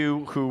those of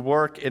you who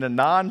work in a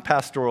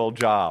non-pastoral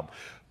job,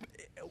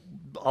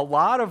 a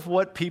lot of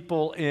what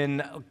people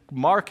in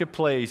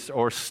marketplace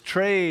or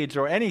trades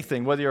or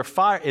anything, whether you're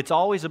fired, it's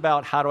always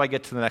about how do I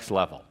get to the next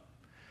level.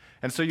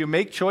 And so you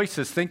make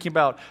choices thinking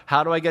about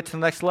how do I get to the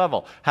next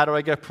level? How do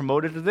I get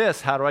promoted to this?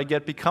 How do I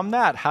become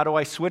that? How do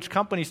I switch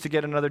companies to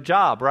get another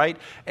job, right?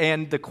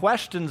 And the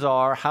questions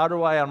are, how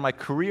do I, on my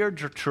career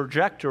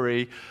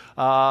trajectory,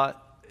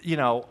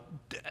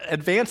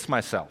 advance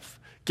myself?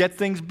 Get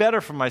things better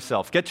for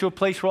myself, get to a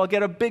place where I'll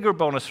get a bigger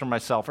bonus for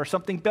myself or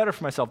something better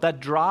for myself. That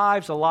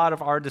drives a lot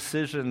of our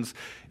decisions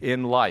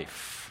in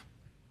life.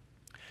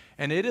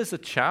 And it is a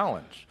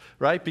challenge,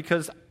 right?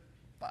 Because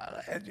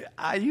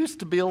I used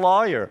to be a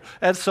lawyer.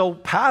 And so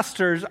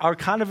pastors are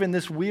kind of in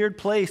this weird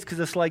place because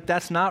it's like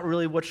that's not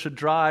really what should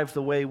drive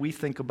the way we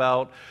think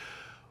about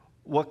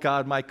what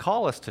God might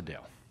call us to do.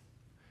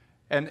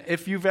 And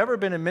if you've ever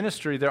been in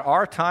ministry, there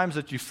are times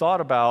that you've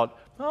thought about,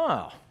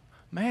 oh,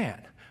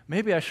 man,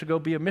 maybe I should go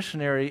be a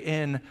missionary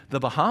in the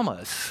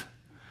Bahamas.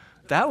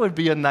 That would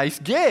be a nice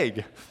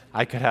gig.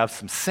 I could have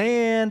some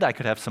sand, I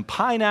could have some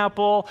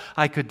pineapple,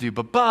 I could do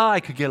I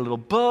could get a little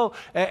bow.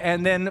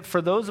 And then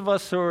for those of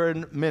us who are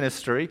in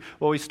ministry,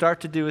 what we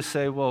start to do is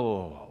say,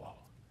 whoa.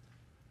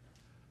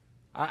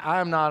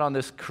 I'm not on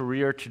this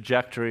career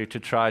trajectory to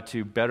try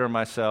to better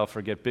myself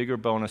or get bigger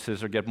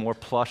bonuses or get more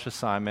plush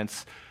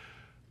assignments.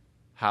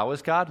 How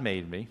has God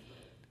made me?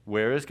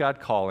 Where is God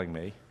calling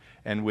me?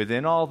 And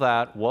within all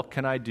that, what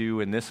can I do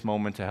in this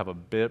moment to have a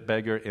bit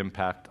bigger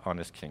impact on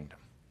His kingdom?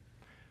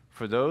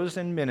 For those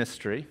in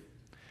ministry,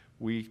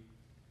 we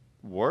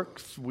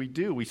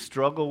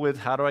struggle with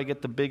how do I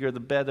get the bigger, the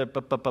better,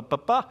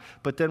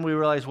 but then we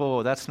realize,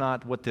 whoa, that's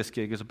not what this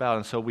gig is about.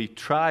 And so we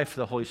try, for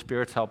the Holy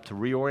Spirit's help, to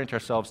reorient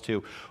ourselves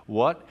to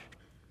what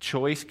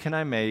choice can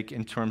I make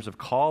in terms of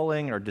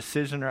calling or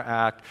decision or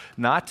act,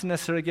 not to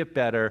necessarily get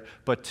better,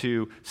 but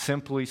to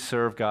simply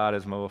serve God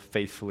as most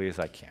faithfully as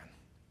I can.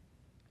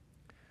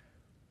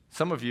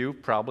 Some of you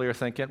probably are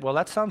thinking, well,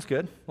 that sounds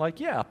good.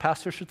 Like, yeah, a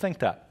pastor should think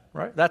that.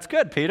 Right? That's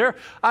good, Peter.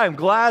 I am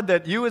glad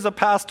that you as a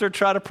pastor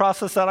try to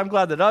process that. I'm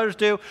glad that others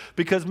do.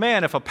 Because,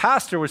 man, if a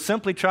pastor was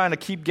simply trying to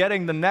keep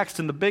getting the next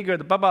and the bigger,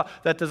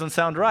 that doesn't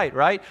sound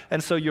right?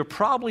 And so you're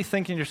probably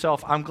thinking to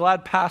yourself, I'm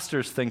glad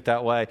pastors think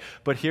that way.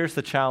 But here's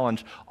the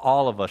challenge.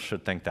 All of us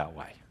should think that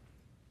way.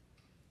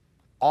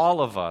 All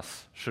of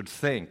us should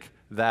think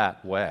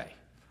that way.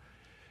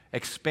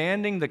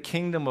 Expanding the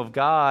kingdom of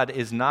God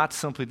is not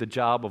simply the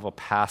job of a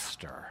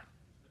pastor.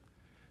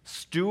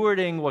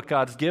 Stewarding what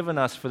God's given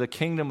us for the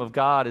kingdom of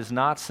God is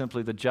not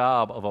simply the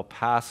job of a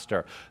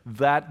pastor.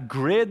 That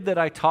grid that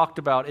I talked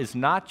about is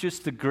not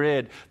just the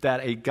grid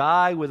that a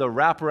guy with a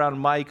wraparound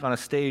mic on a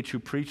stage who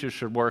preaches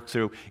should work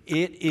through.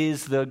 It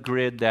is the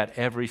grid that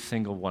every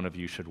single one of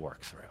you should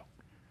work through.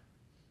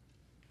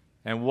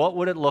 And what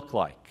would it look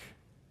like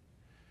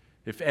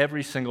if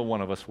every single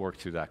one of us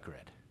worked through that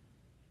grid?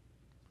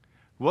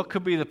 What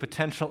could be the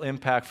potential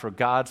impact for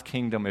God's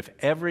kingdom if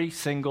every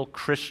single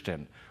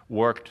Christian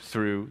worked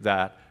through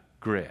that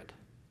grid?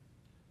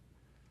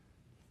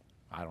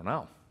 I don't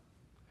know.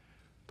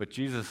 But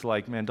Jesus is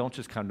like, man, don't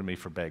just come to me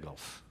for bagels.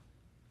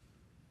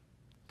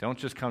 Don't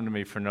just come to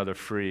me for another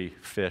free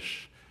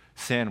fish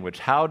sandwich.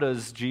 How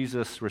does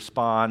Jesus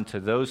respond to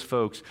those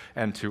folks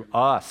and to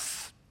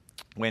us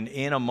when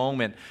in a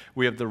moment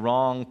we have the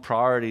wrong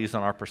priorities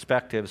on our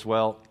perspectives?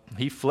 Well,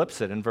 He flips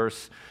it in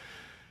verse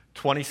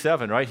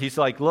 27, right? He's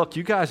like, look,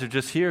 you guys are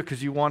just here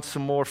because you want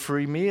some more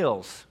free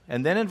meals.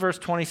 And then in verse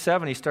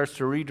 27, He starts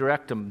to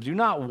redirect them. Do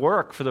not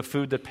work for the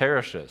food that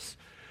perishes,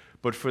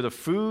 but for the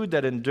food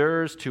that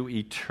endures to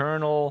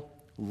eternal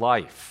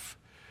life,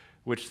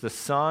 which the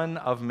Son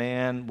of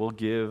Man will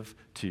give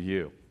to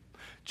you.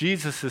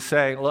 Jesus is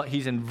saying, look,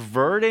 He's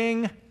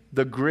inverting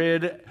the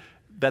grid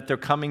that they're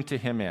coming to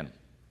Him in.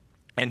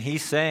 And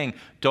He's saying,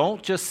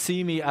 don't just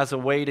see me as a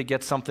way to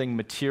get something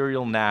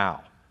material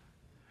now,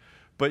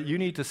 but you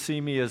need to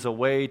see me as a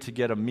way to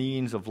get a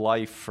means of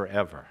life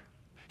forever.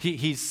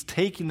 He's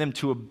taking them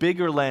to a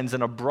bigger lens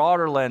and a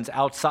broader lens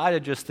outside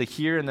of just the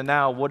here and the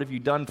now, what have you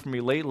done for me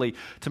lately,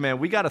 to, man,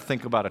 we got to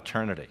think about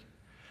eternity.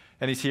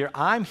 And He's here,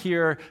 I'm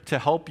here to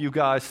help you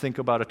guys think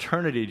about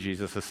eternity,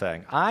 Jesus is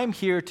saying. I'm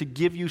here to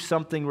give you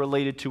something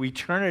related to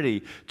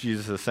eternity,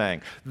 Jesus is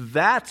saying.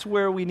 That's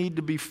where we need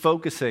to be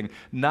focusing,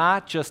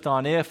 not just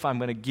on if I'm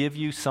going to give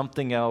you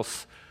something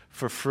else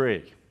for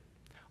free.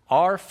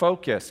 Our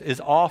focus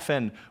is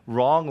often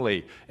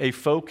wrongly a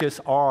focus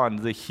on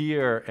the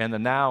here and the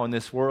now in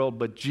this world,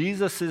 but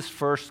Jesus'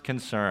 first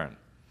concern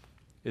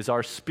is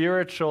our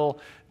spiritual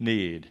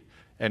need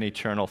and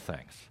eternal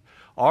things.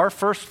 Our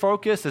first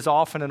focus is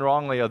often and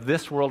wrongly a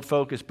this world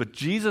focus, but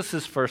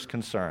Jesus' first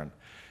concern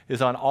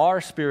is on our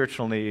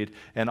spiritual need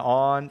and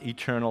on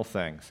eternal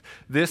things.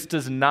 This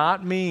does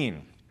not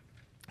mean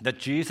that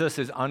Jesus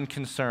is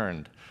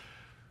unconcerned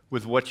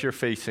with what you're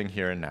facing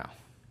here and now.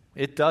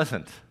 It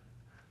doesn't.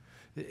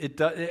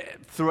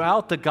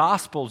 Throughout the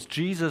Gospels,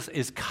 Jesus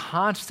is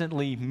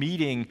constantly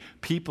meeting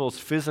people's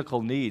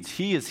physical needs.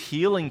 He is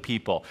healing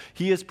people.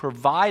 He is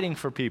providing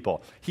for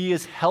people. He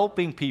is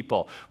helping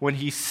people. When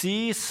he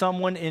sees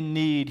someone in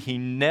need, he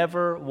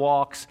never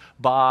walks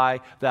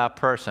by that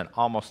person,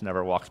 almost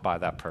never walks by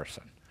that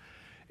person.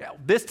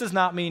 This does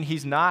not mean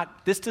he's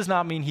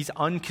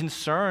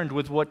unconcerned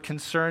with what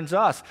concerns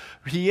us.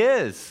 He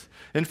is.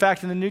 In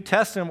fact, in the New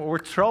Testament, we're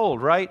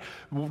told, right?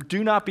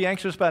 Do not be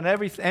anxious about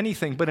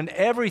anything, but in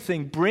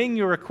everything, bring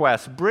your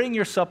requests, bring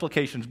your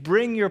supplications,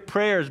 bring your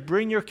prayers,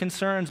 bring your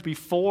concerns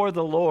before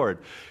the Lord.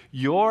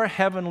 Your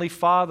heavenly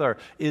Father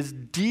is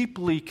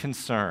deeply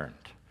concerned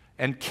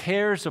and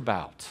cares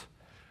about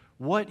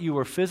what you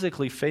are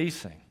physically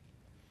facing.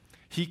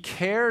 He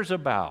cares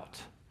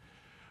about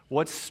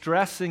what's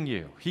stressing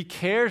you. He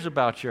cares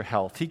about your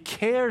health. He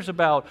cares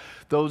about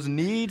those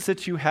needs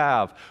that you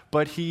have,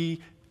 but he,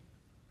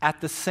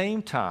 at the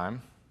same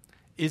time,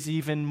 is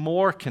even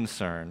more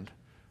concerned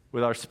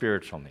with our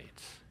spiritual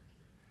needs.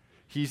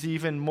 He's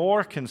even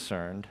more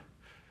concerned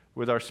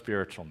with our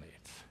spiritual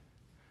needs.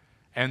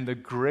 And the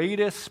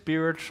greatest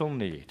spiritual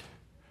need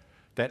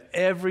that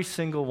every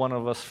single one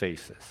of us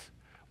faces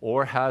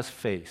or has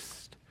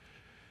faced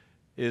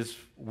is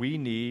we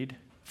need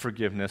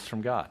forgiveness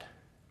from God.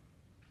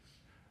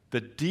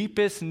 The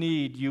deepest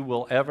need you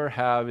will ever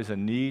have is a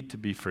need to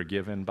be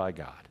forgiven by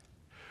God.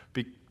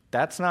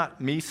 That's not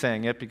me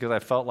saying it because I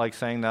felt like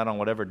saying that on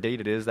whatever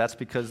date it is. That's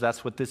because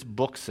that's what this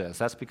book says.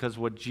 That's because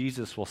what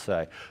Jesus will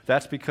say.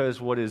 That's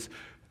because what is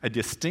a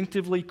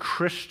distinctively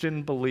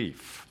Christian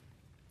belief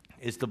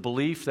is the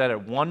belief that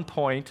at one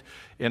point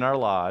in our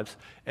lives,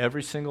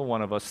 every single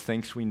one of us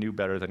thinks we knew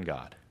better than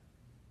God.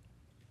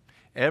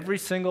 Every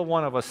single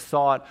one of us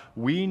thought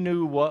we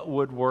knew what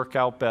would work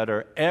out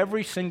better.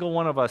 Every single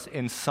one of us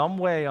in some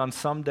way on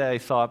some day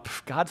thought,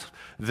 God's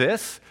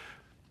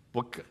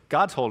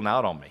holding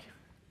out on me.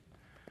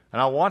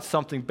 And I want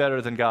something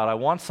better than God. I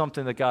want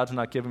something that God's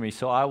not giving me,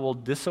 so I will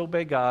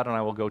disobey God and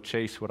I will go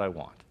chase what I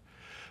want.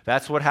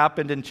 That's what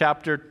happened in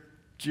chapter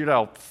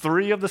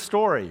 3 of the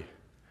story.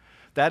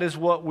 That is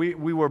what we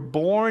were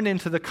born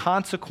into the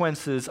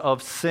consequences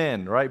of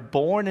sin, right?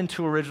 Born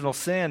into original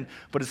sin.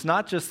 But it's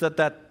not just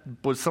that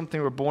was something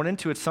we're born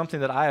into, it's something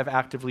that I have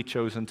actively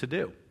chosen to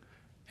do.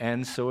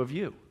 And so have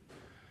you.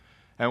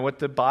 And what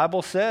the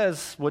Bible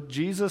says, what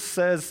Jesus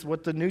says,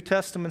 what the New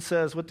Testament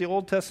says, what the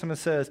Old Testament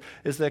says,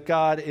 is that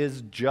God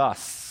is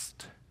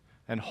just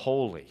and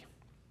holy.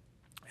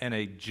 And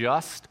a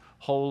just,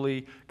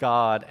 holy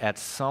God at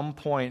some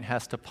point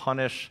has to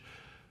punish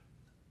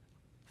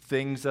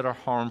things that are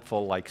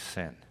harmful like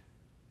sin.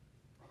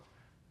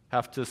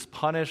 Have to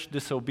punish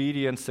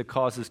disobedience that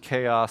causes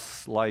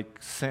chaos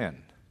like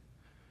sin.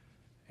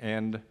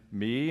 And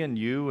me and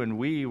you and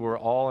we were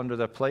all under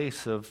the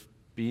place of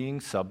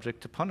being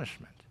subject to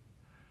punishment.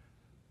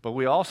 But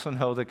we also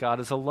know that God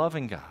is a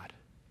loving God.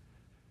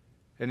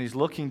 And he's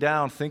looking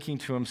down thinking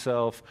to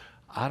himself,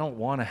 I don't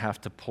want to have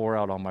to pour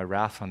out all my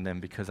wrath on them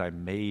because I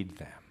made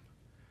them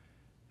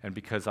and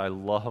because I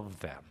love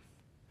them.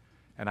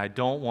 And I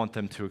don't want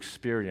them to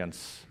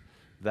experience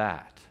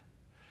that.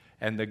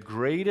 And the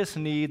greatest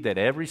need that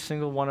every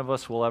single one of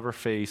us will ever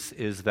face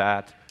is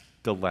that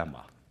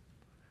dilemma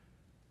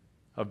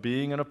of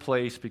being in a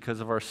place because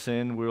of our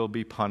sin we will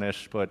be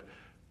punished, but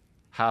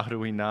how do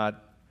we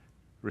not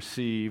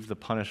receive the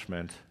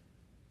punishment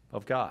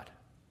of God?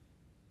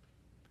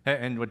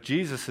 And what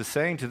Jesus is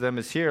saying to them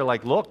is here,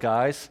 like, look,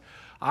 guys,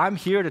 I'm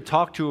here to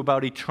talk to you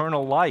about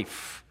eternal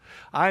life.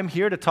 I'm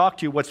here to talk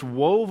to you. What's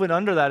woven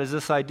under that is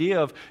this idea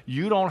of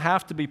you don't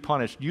have to be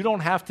punished. You don't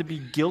have to be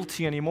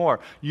guilty anymore.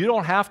 You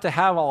don't have to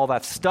have all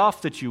that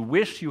stuff that you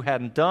wish you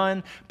hadn't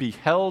done be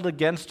held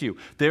against you.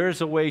 There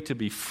is a way to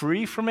be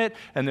free from it,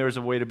 and there is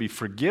a way to be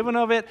forgiven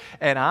of it.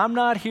 And I'm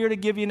not here to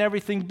give you an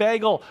everything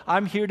bagel.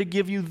 I'm here to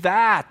give you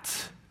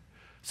that.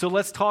 So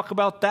let's talk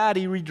about that.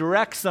 He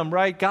redirects them,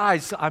 right?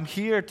 Guys, I'm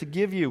here to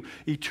give you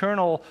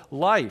eternal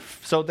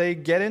life. So they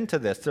get into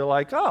this. They're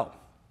like, oh.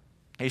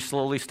 They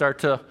slowly start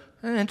to,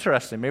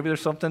 interesting, maybe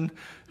there's something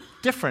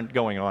different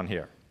going on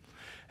here.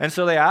 And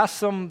so they ask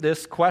them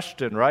this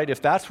question, right?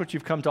 If that's what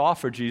you've come to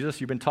offer,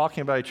 Jesus, you've been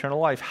talking about eternal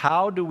life,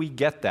 how do we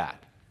get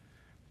that?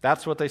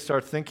 That's what they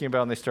start thinking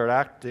about and they start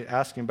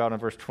asking about in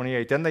verse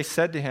 28. Then they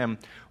said to him,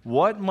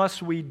 what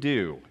must we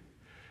do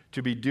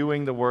to be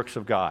doing the works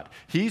of God?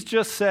 He's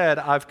just said,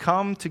 I've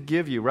come to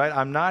give you, right?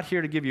 I'm not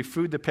here to give you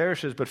food that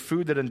perishes, but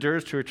food that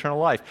endures to eternal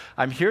life.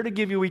 I'm here to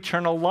give you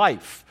eternal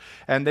life.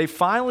 And they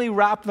finally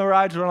wrap their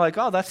eyes around like,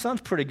 oh, that sounds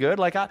pretty good.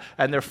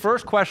 And their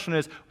first question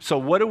is, so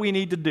what do we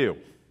need to do?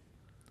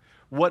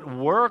 What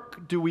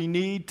work do we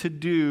need to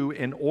do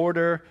in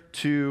order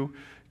to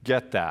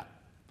get that?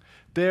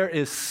 There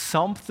is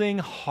something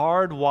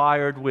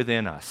hardwired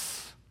within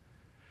us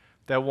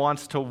that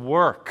wants to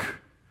work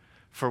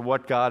for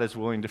what God is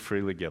willing to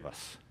freely give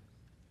us.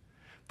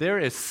 There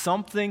is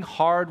something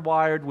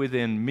hardwired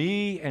within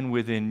me and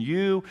within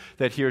you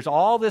that hears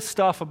all this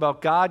stuff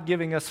about God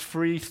giving us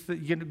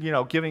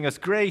giving us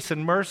grace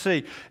and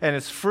mercy, and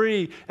it's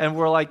free, and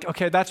we're like,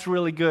 okay, that's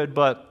really good,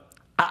 but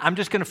I'm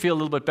just going to feel a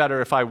little bit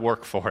better if I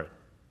work for it.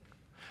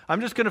 I'm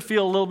just going to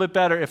feel a little bit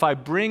better if I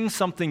bring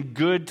something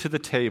good to the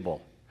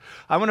table.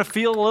 I'm going to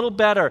feel a little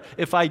better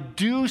if I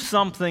do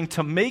something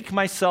to make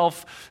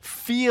myself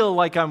feel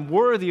like I'm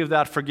worthy of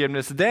that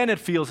forgiveness. Then it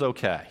feels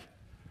okay.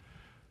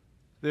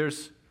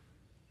 There's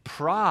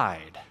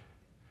pride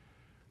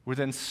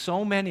within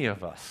so many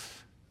of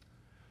us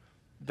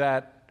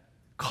that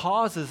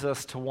causes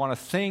us to want to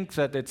think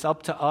that it's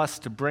up to us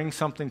to bring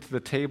something to the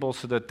table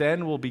so that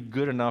then we'll be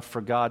good enough for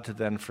God to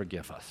then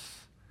forgive us.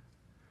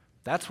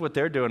 That's what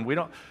they're doing.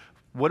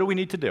 What do we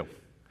need to do?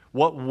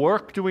 What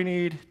work do we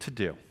need to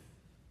do?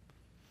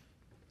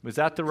 Is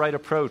that the right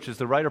approach? Is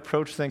the right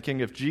approach thinking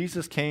if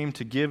Jesus came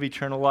to give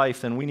eternal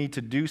life, then we need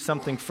to do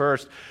something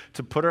first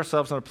to put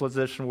ourselves in a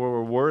position where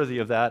we're worthy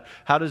of that?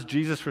 How does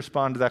Jesus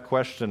respond to that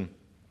question?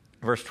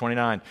 Verse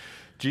 29.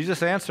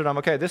 Jesus answered him,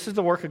 okay, this is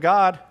the work of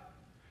God,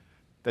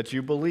 that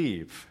you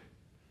believe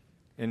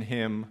in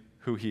him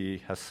who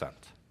he has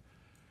sent.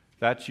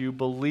 That you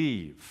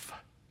believe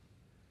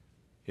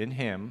in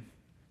him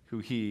who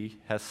he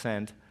has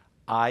sent,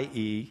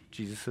 i.e.,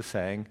 Jesus is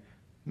saying,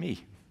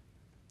 me.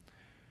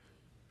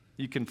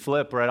 You can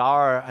flip, right?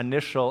 Our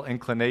initial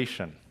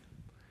inclination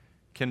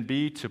can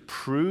be to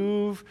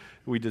prove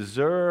we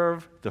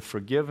deserve the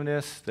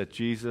forgiveness that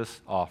Jesus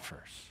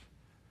offers.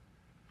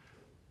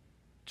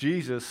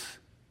 Jesus,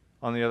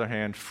 on the other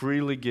hand,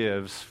 freely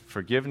gives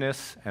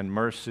forgiveness and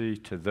mercy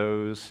to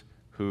those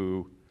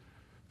who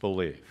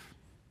believe.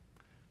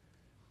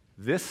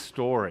 This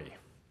story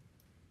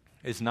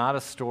is not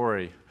a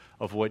story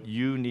of what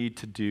you need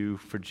to do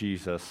for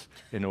Jesus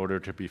in order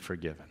to be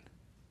forgiven.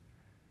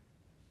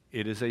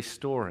 It is a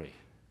story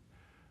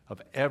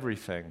of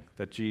everything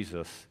that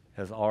Jesus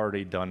has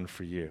already done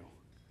for you,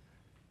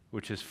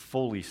 which is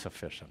fully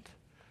sufficient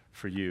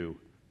for you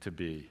to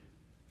be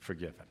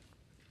forgiven.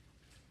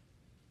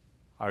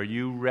 Are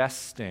you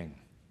resting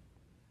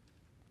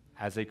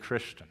as a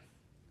Christian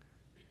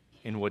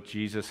in what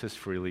Jesus has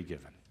freely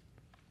given?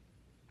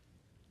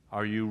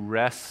 Are you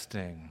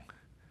resting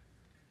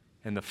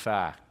in the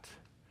fact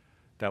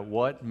that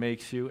what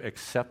makes you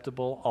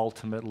acceptable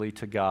ultimately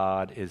to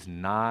God is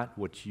not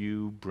what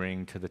you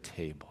bring to the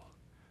table,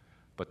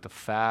 but the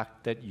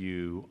fact that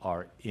you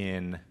are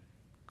in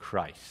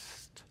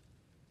Christ?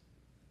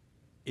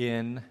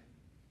 In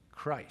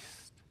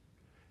Christ.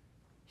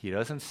 He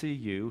doesn't see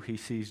you, he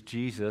sees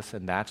Jesus,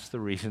 and that's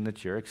the reason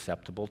that you're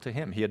acceptable to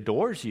him. He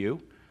adores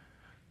you,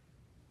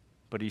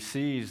 but he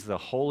sees the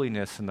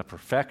holiness and the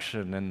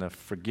perfection and the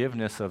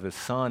forgiveness of his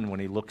Son when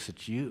he looks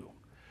at you.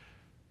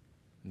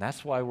 And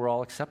that's why we're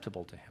all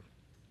acceptable to him.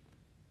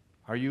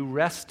 Are you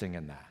resting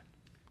in that?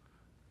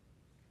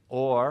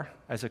 Or,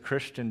 as a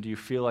Christian, do you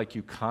feel like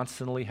you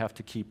constantly have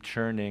to keep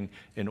churning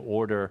in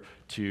order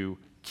to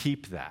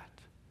keep that,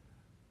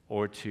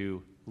 or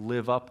to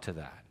live up to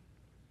that,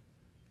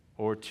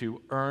 or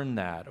to earn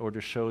that, or to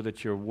show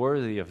that you're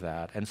worthy of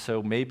that? And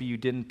so maybe you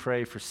didn't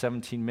pray for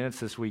 17 minutes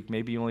this week,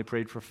 maybe you only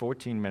prayed for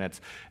 14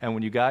 minutes, and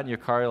when you got in your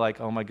car, you're like,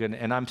 oh my goodness,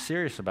 and I'm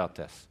serious about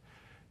this.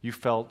 You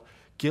felt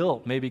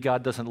guilt, maybe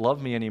God doesn't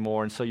love me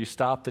anymore, and so you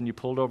stopped and you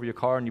pulled over your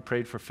car and you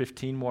prayed for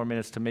 15 more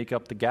minutes to make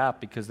up the gap,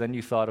 because then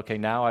you thought, okay,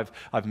 now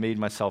I've made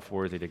myself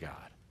worthy to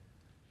God.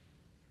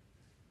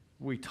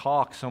 We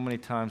talk so many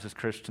times as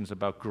Christians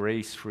about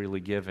grace freely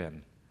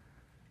given,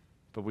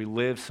 but we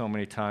live so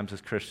many times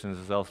as Christians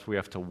as else we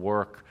have to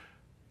work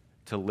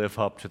to live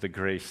up to the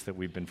grace that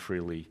we've been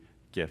freely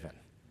given,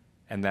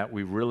 and that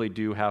we really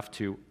do have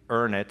to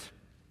earn it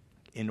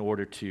in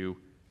order to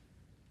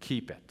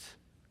keep it.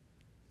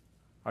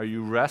 Are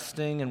you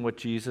resting in what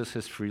Jesus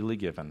has freely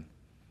given,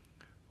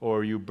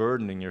 or are you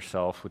burdening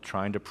yourself with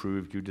trying to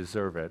prove you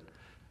deserve it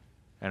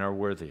and are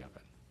worthy of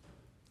it?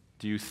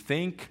 Do you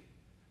think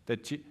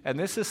that and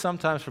this is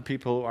sometimes for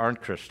people who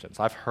aren't Christians.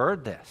 I've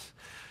heard this.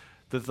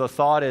 The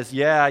thought is,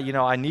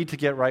 I need to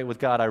get right with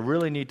God. I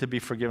really need to be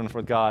forgiven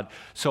for God.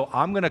 So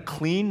I'm going to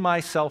clean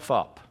myself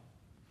up.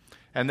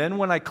 And then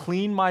when I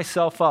clean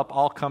myself up,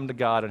 I'll come to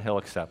God and he'll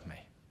accept me.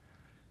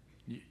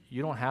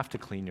 You don't have to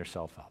clean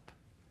yourself up.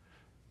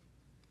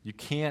 You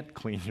can't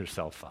clean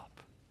yourself up.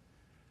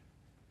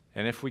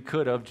 And if we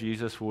could have,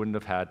 Jesus wouldn't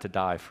have had to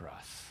die for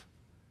us.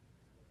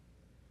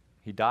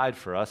 He died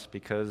for us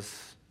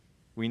because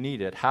we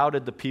need it. How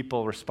did the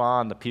people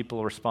respond? The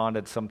people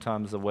responded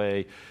sometimes the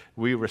way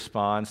we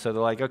respond. So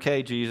they're like,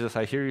 okay, Jesus,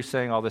 I hear you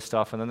saying all this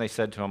stuff. And then they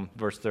said to him,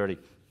 verse 30.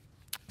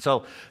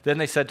 So then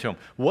they said to him,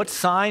 what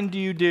sign do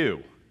you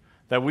do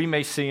that we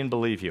may see and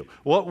believe you?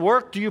 What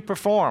work do you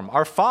perform?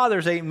 Our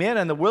fathers ate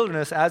manna in the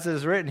wilderness, as it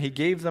is written, he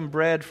gave them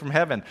bread from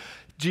heaven.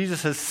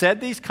 Jesus has said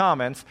these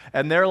comments,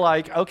 and they're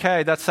like,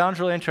 okay, that sounds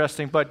really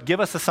interesting, but give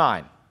us a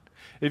sign.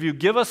 If you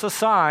give us a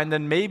sign,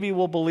 then maybe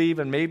we'll believe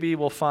and maybe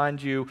we'll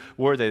find you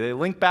worthy. They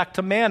link back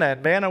to manna.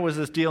 And manna was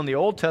this deal in the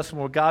Old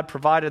Testament where God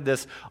provided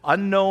this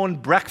unknown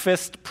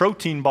breakfast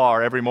protein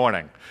bar every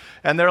morning.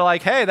 And they're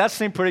like, hey, that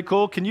seemed pretty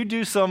cool. Can you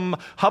do some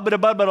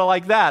hubba-da-bubba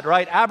like that,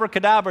 right?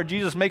 Abracadabra,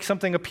 Jesus, make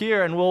something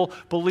appear and we'll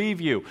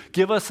believe you.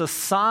 Give us a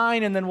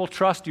sign and then we'll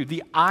trust you.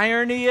 The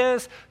irony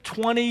is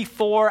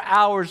 24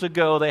 hours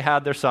ago they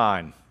had their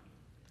sign.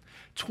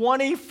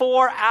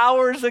 24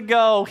 hours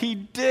ago, he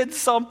did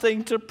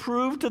something to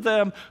prove to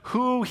them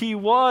who he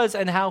was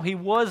and how he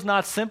was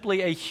not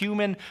simply a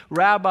human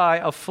rabbi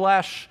of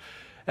flesh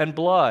and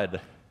blood.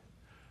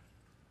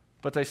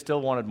 But they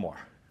still wanted more.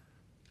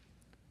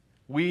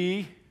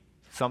 We,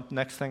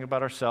 next thing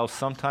about ourselves,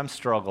 sometimes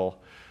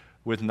struggle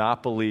with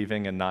not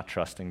believing and not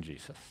trusting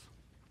Jesus.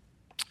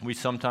 We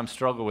sometimes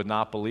struggle with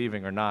not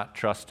believing or not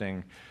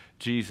trusting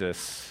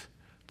Jesus.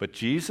 But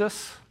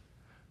Jesus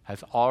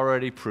has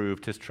already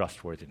proved his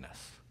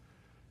trustworthiness.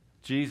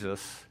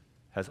 Jesus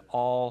has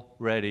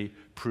already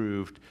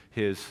proved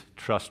his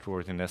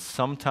trustworthiness.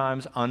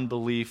 Sometimes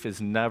unbelief is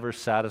never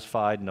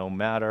satisfied, no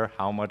matter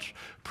how much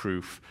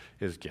proof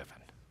is given.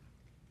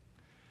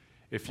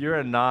 If you're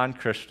a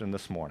non-Christian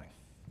this morning,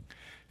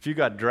 if you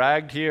got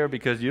dragged here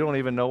because you don't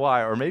even know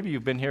why, or maybe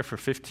you've been here for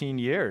 15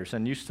 years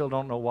and you still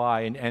don't know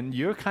why, and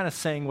you're kind of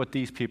saying what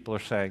these people are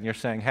saying. You're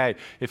saying, hey,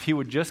 if he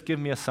would just give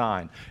me a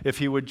sign, if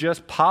he would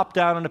just pop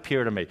down and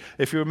appear to me,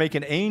 if he would make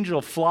an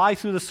angel fly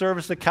through the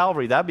service at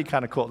Calvary, that'd be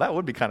kind of cool. That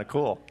would be kind of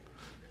cool.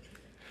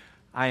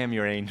 I am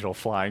your angel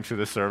flying through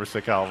the service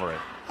at Calvary.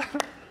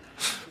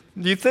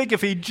 You think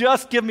if he'd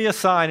just give me a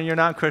sign and you're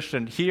not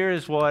Christian, here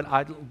is what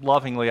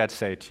I'd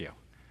say to you.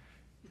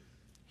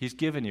 He's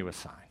given you a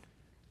sign.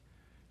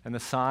 And the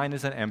sign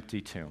is an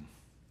empty tomb.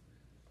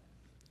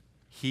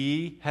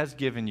 He has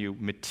given you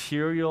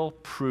material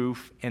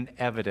proof and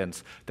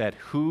evidence that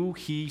who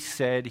he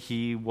said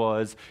he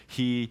was,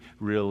 he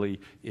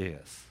really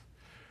is.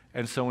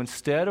 And so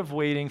instead of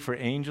waiting for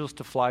angels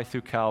to fly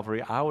through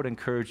Calvary, I would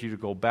encourage you to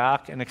go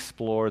back and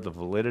explore the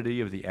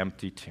validity of the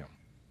empty tomb.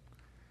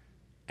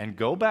 And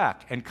go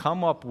back and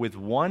come up with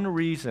one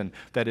reason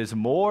that is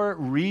more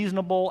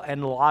reasonable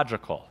and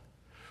logical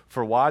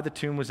for why the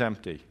tomb was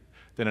empty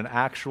than an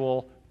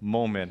actual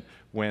moment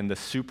when the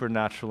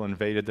supernatural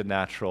invaded the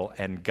natural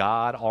and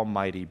God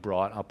Almighty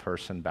brought a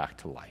person back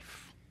to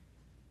life.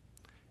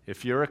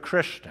 If you're a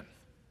Christian,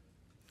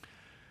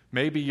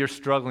 maybe you're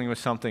struggling with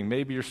something.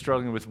 Maybe you're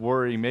struggling with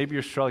worry. Maybe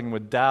you're struggling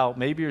with doubt.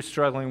 Maybe you're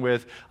struggling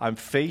with, I'm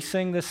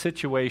facing this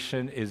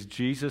situation. Is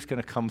Jesus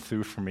going to come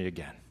through for me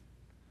again?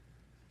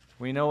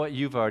 Well, you know what?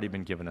 You've already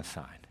been given a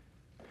sign.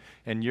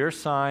 And your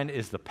sign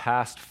is the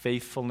past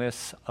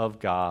faithfulness of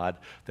God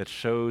that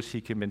shows he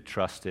can be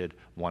trusted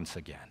once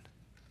again.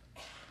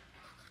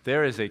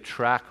 There is a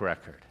track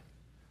record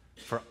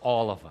for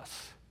all of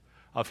us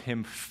of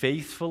him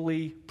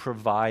faithfully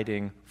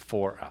providing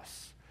for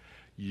us.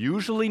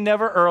 Usually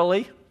never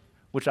early,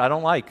 which I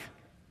don't like.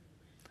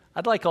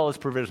 I'd like all his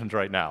provisions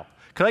right now.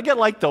 Could I get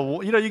like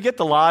you get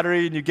the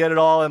lottery and you get it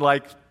all and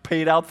like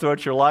paid out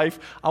throughout your life?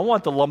 I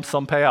want the lump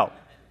sum payout.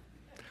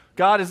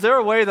 God, is there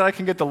a way that I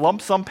can get the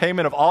lump sum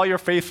payment of all your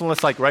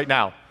faithfulness like right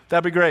now?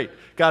 That'd be great.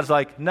 God's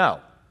like, no,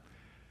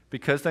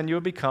 because then you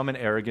would become an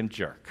arrogant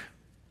jerk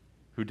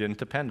who didn't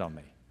depend on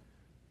me.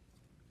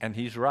 And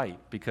he's right,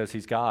 because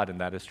he's God,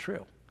 and that is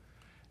true.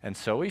 And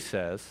so he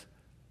says,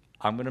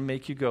 I'm going to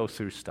make you go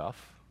through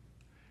stuff,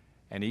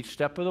 and each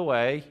step of the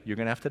way, you're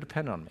going to have to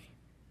depend on me.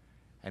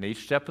 And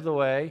each step of the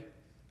way,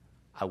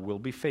 I will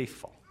be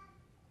faithful.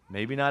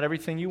 Maybe not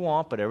everything you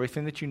want, but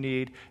everything that you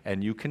need,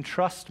 and you can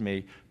trust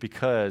me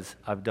because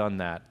I've done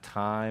that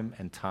time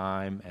and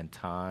time and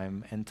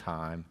time and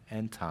time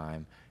and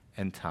time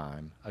and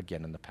time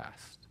again in the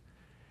past.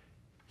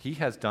 He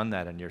has done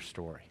that in your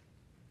story.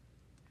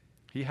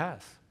 He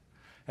has.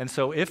 And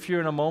so if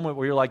you're in a moment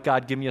where you're like,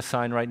 God, give me a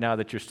sign right now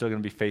that you're still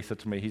going to be faithful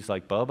to me, he's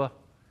like, Bubba,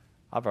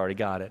 I've already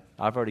got it.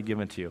 I've already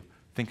given it to you.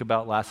 Think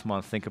about last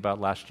month. Think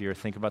about last year.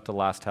 Think about the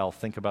last health.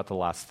 Think about the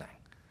last thing.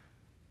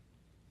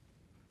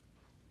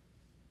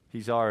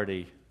 He's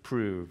already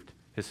proved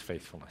his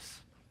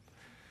faithfulness.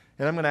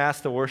 And I'm going to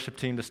ask the worship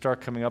team to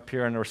start coming up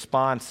here in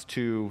response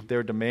to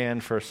their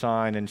demand for a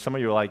sign. And some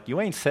of you are like,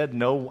 you ain't said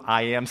no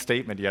I am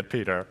statement yet,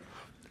 Peter.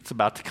 It's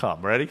about to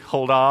come. Ready?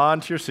 Hold on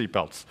to your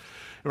seatbelts.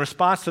 In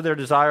response to their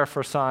desire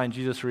for a sign,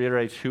 Jesus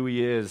reiterates who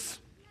he is.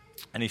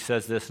 And he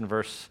says this in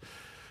verse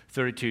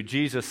 32.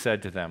 Jesus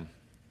said to them,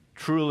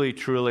 truly,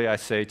 truly, I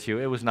say to you,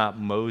 it was not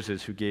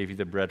Moses who gave you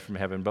the bread from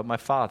heaven, but my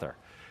Father,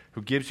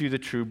 who gives you the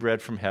true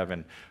bread from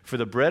heaven. For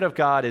the bread of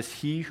God is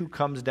he who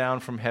comes down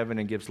from heaven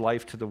and gives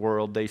life to the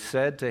world. They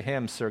said to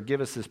him, Sir,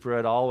 give us this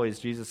bread always.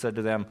 Jesus said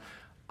to them,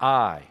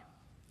 I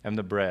am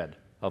the bread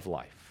of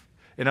life.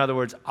 In other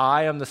words,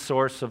 I am the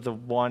source of the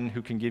one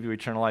who can give you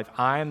eternal life.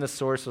 I am the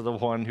source of the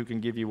one who can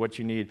give you what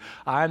you need.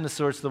 I am the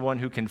source of the one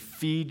who can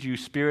feed you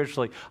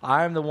spiritually.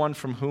 I am the one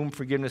from whom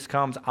forgiveness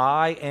comes.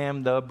 I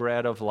am the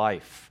bread of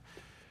life.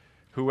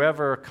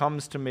 Whoever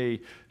comes to me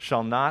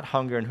shall not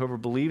hunger, and whoever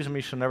believes in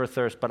me shall never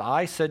thirst. But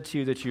I said to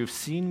you that you have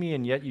seen me,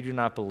 and yet you do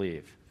not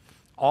believe.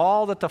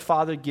 All that the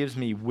Father gives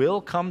me will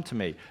come to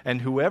me,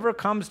 and whoever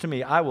comes to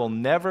me I will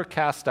never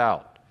cast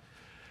out.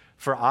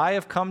 For I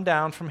have come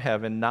down from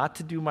heaven not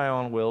to do my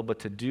own will, but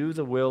to do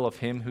the will of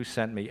him who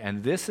sent me.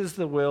 And this is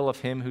the will of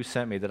him who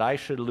sent me, that I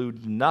should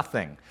lose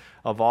nothing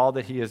of all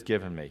that he has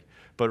given me,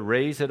 but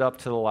raise it up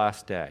to the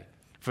last day.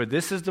 For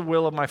this is the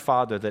will of my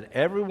Father, that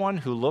everyone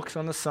who looks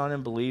on the Son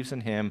and believes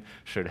in him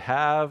should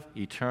have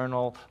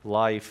eternal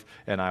life,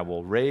 and I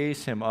will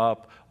raise him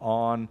up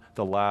on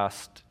the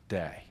last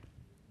day.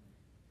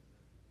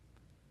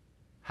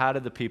 How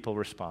did the people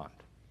respond?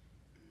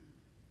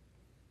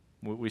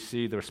 We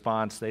see the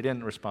response. They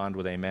didn't respond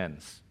with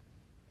amens.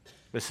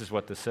 This is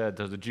what they said.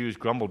 The Jews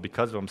grumbled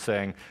because of him,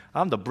 saying,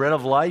 I'm the bread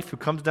of life who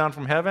comes down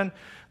from heaven.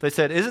 They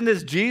said, isn't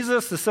this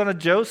Jesus, the son of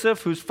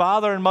Joseph, whose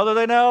father and mother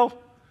they know?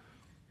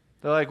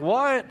 They're like,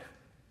 what?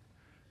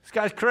 This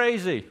guy's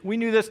crazy. We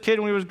knew this kid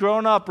when he was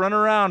growing up, running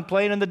around,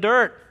 playing in the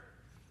dirt.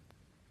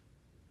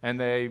 And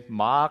they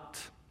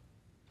mocked,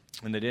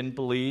 and they didn't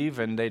believe,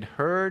 and they'd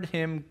heard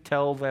him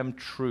tell them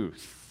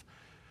truth.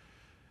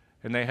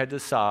 And they had to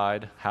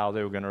decide how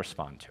they were going to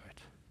respond to it.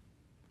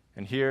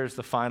 And here's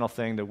the final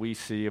thing that we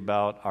see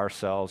about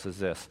ourselves is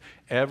this.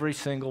 Every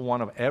single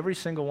one of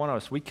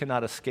us, we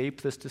cannot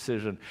escape this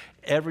decision.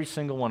 Every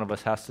single one of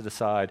us has to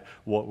decide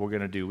what we're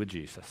going to do with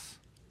Jesus.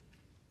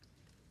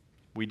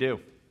 We do.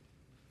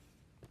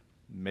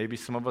 Maybe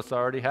some of us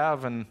already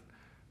have, and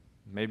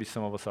maybe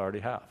some of us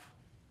already have.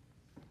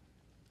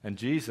 And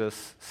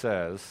Jesus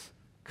says,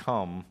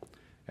 come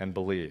and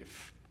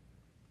believe.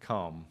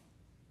 Come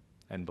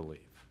and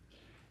believe.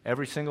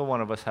 Every single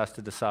one of us has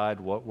to decide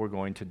what we're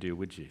going to do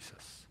with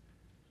Jesus,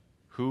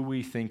 who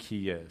we think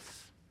he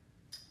is.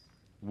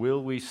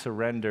 Will we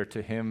surrender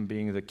to him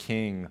being the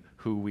king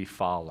who we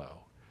follow?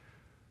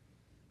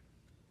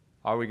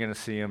 Are we going to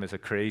see him as a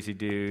crazy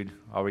dude?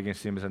 Are we going to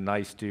see him as a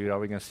nice dude? Are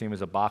we going to see him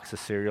as a box of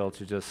cereal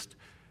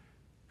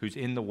who's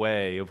in the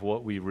way of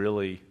what we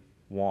really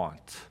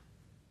want?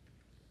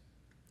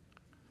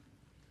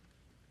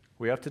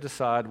 We have to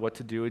decide what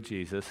to do with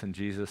Jesus, and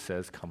Jesus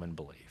says, come and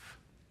believe.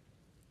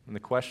 And the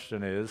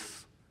question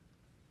is,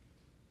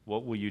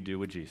 what will you do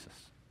with Jesus?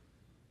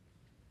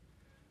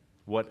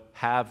 What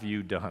have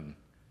you done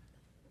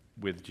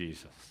with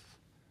Jesus?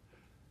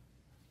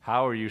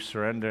 How are you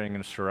surrendering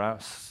and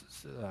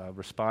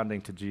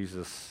responding to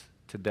Jesus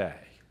today?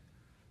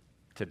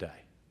 Today.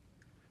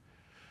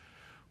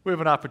 We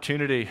have an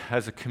opportunity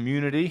as a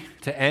community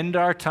to end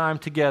our time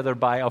together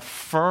by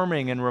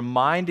affirming and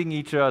reminding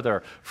each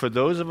other, for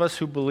those of us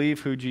who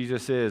believe who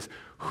Jesus is,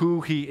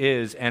 who he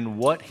is and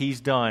what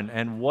he's done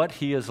and what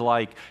he is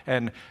like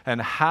and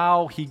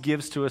how he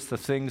gives to us the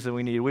things that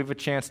we need. We have a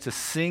chance to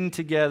sing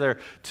together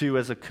to,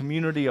 as a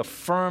community,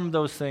 affirm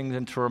those things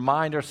and to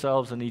remind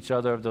ourselves and each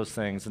other of those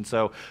things. And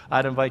so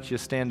I'd invite you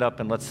to stand up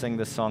and let's sing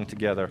this song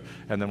together,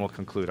 and then we'll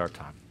conclude our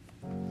time.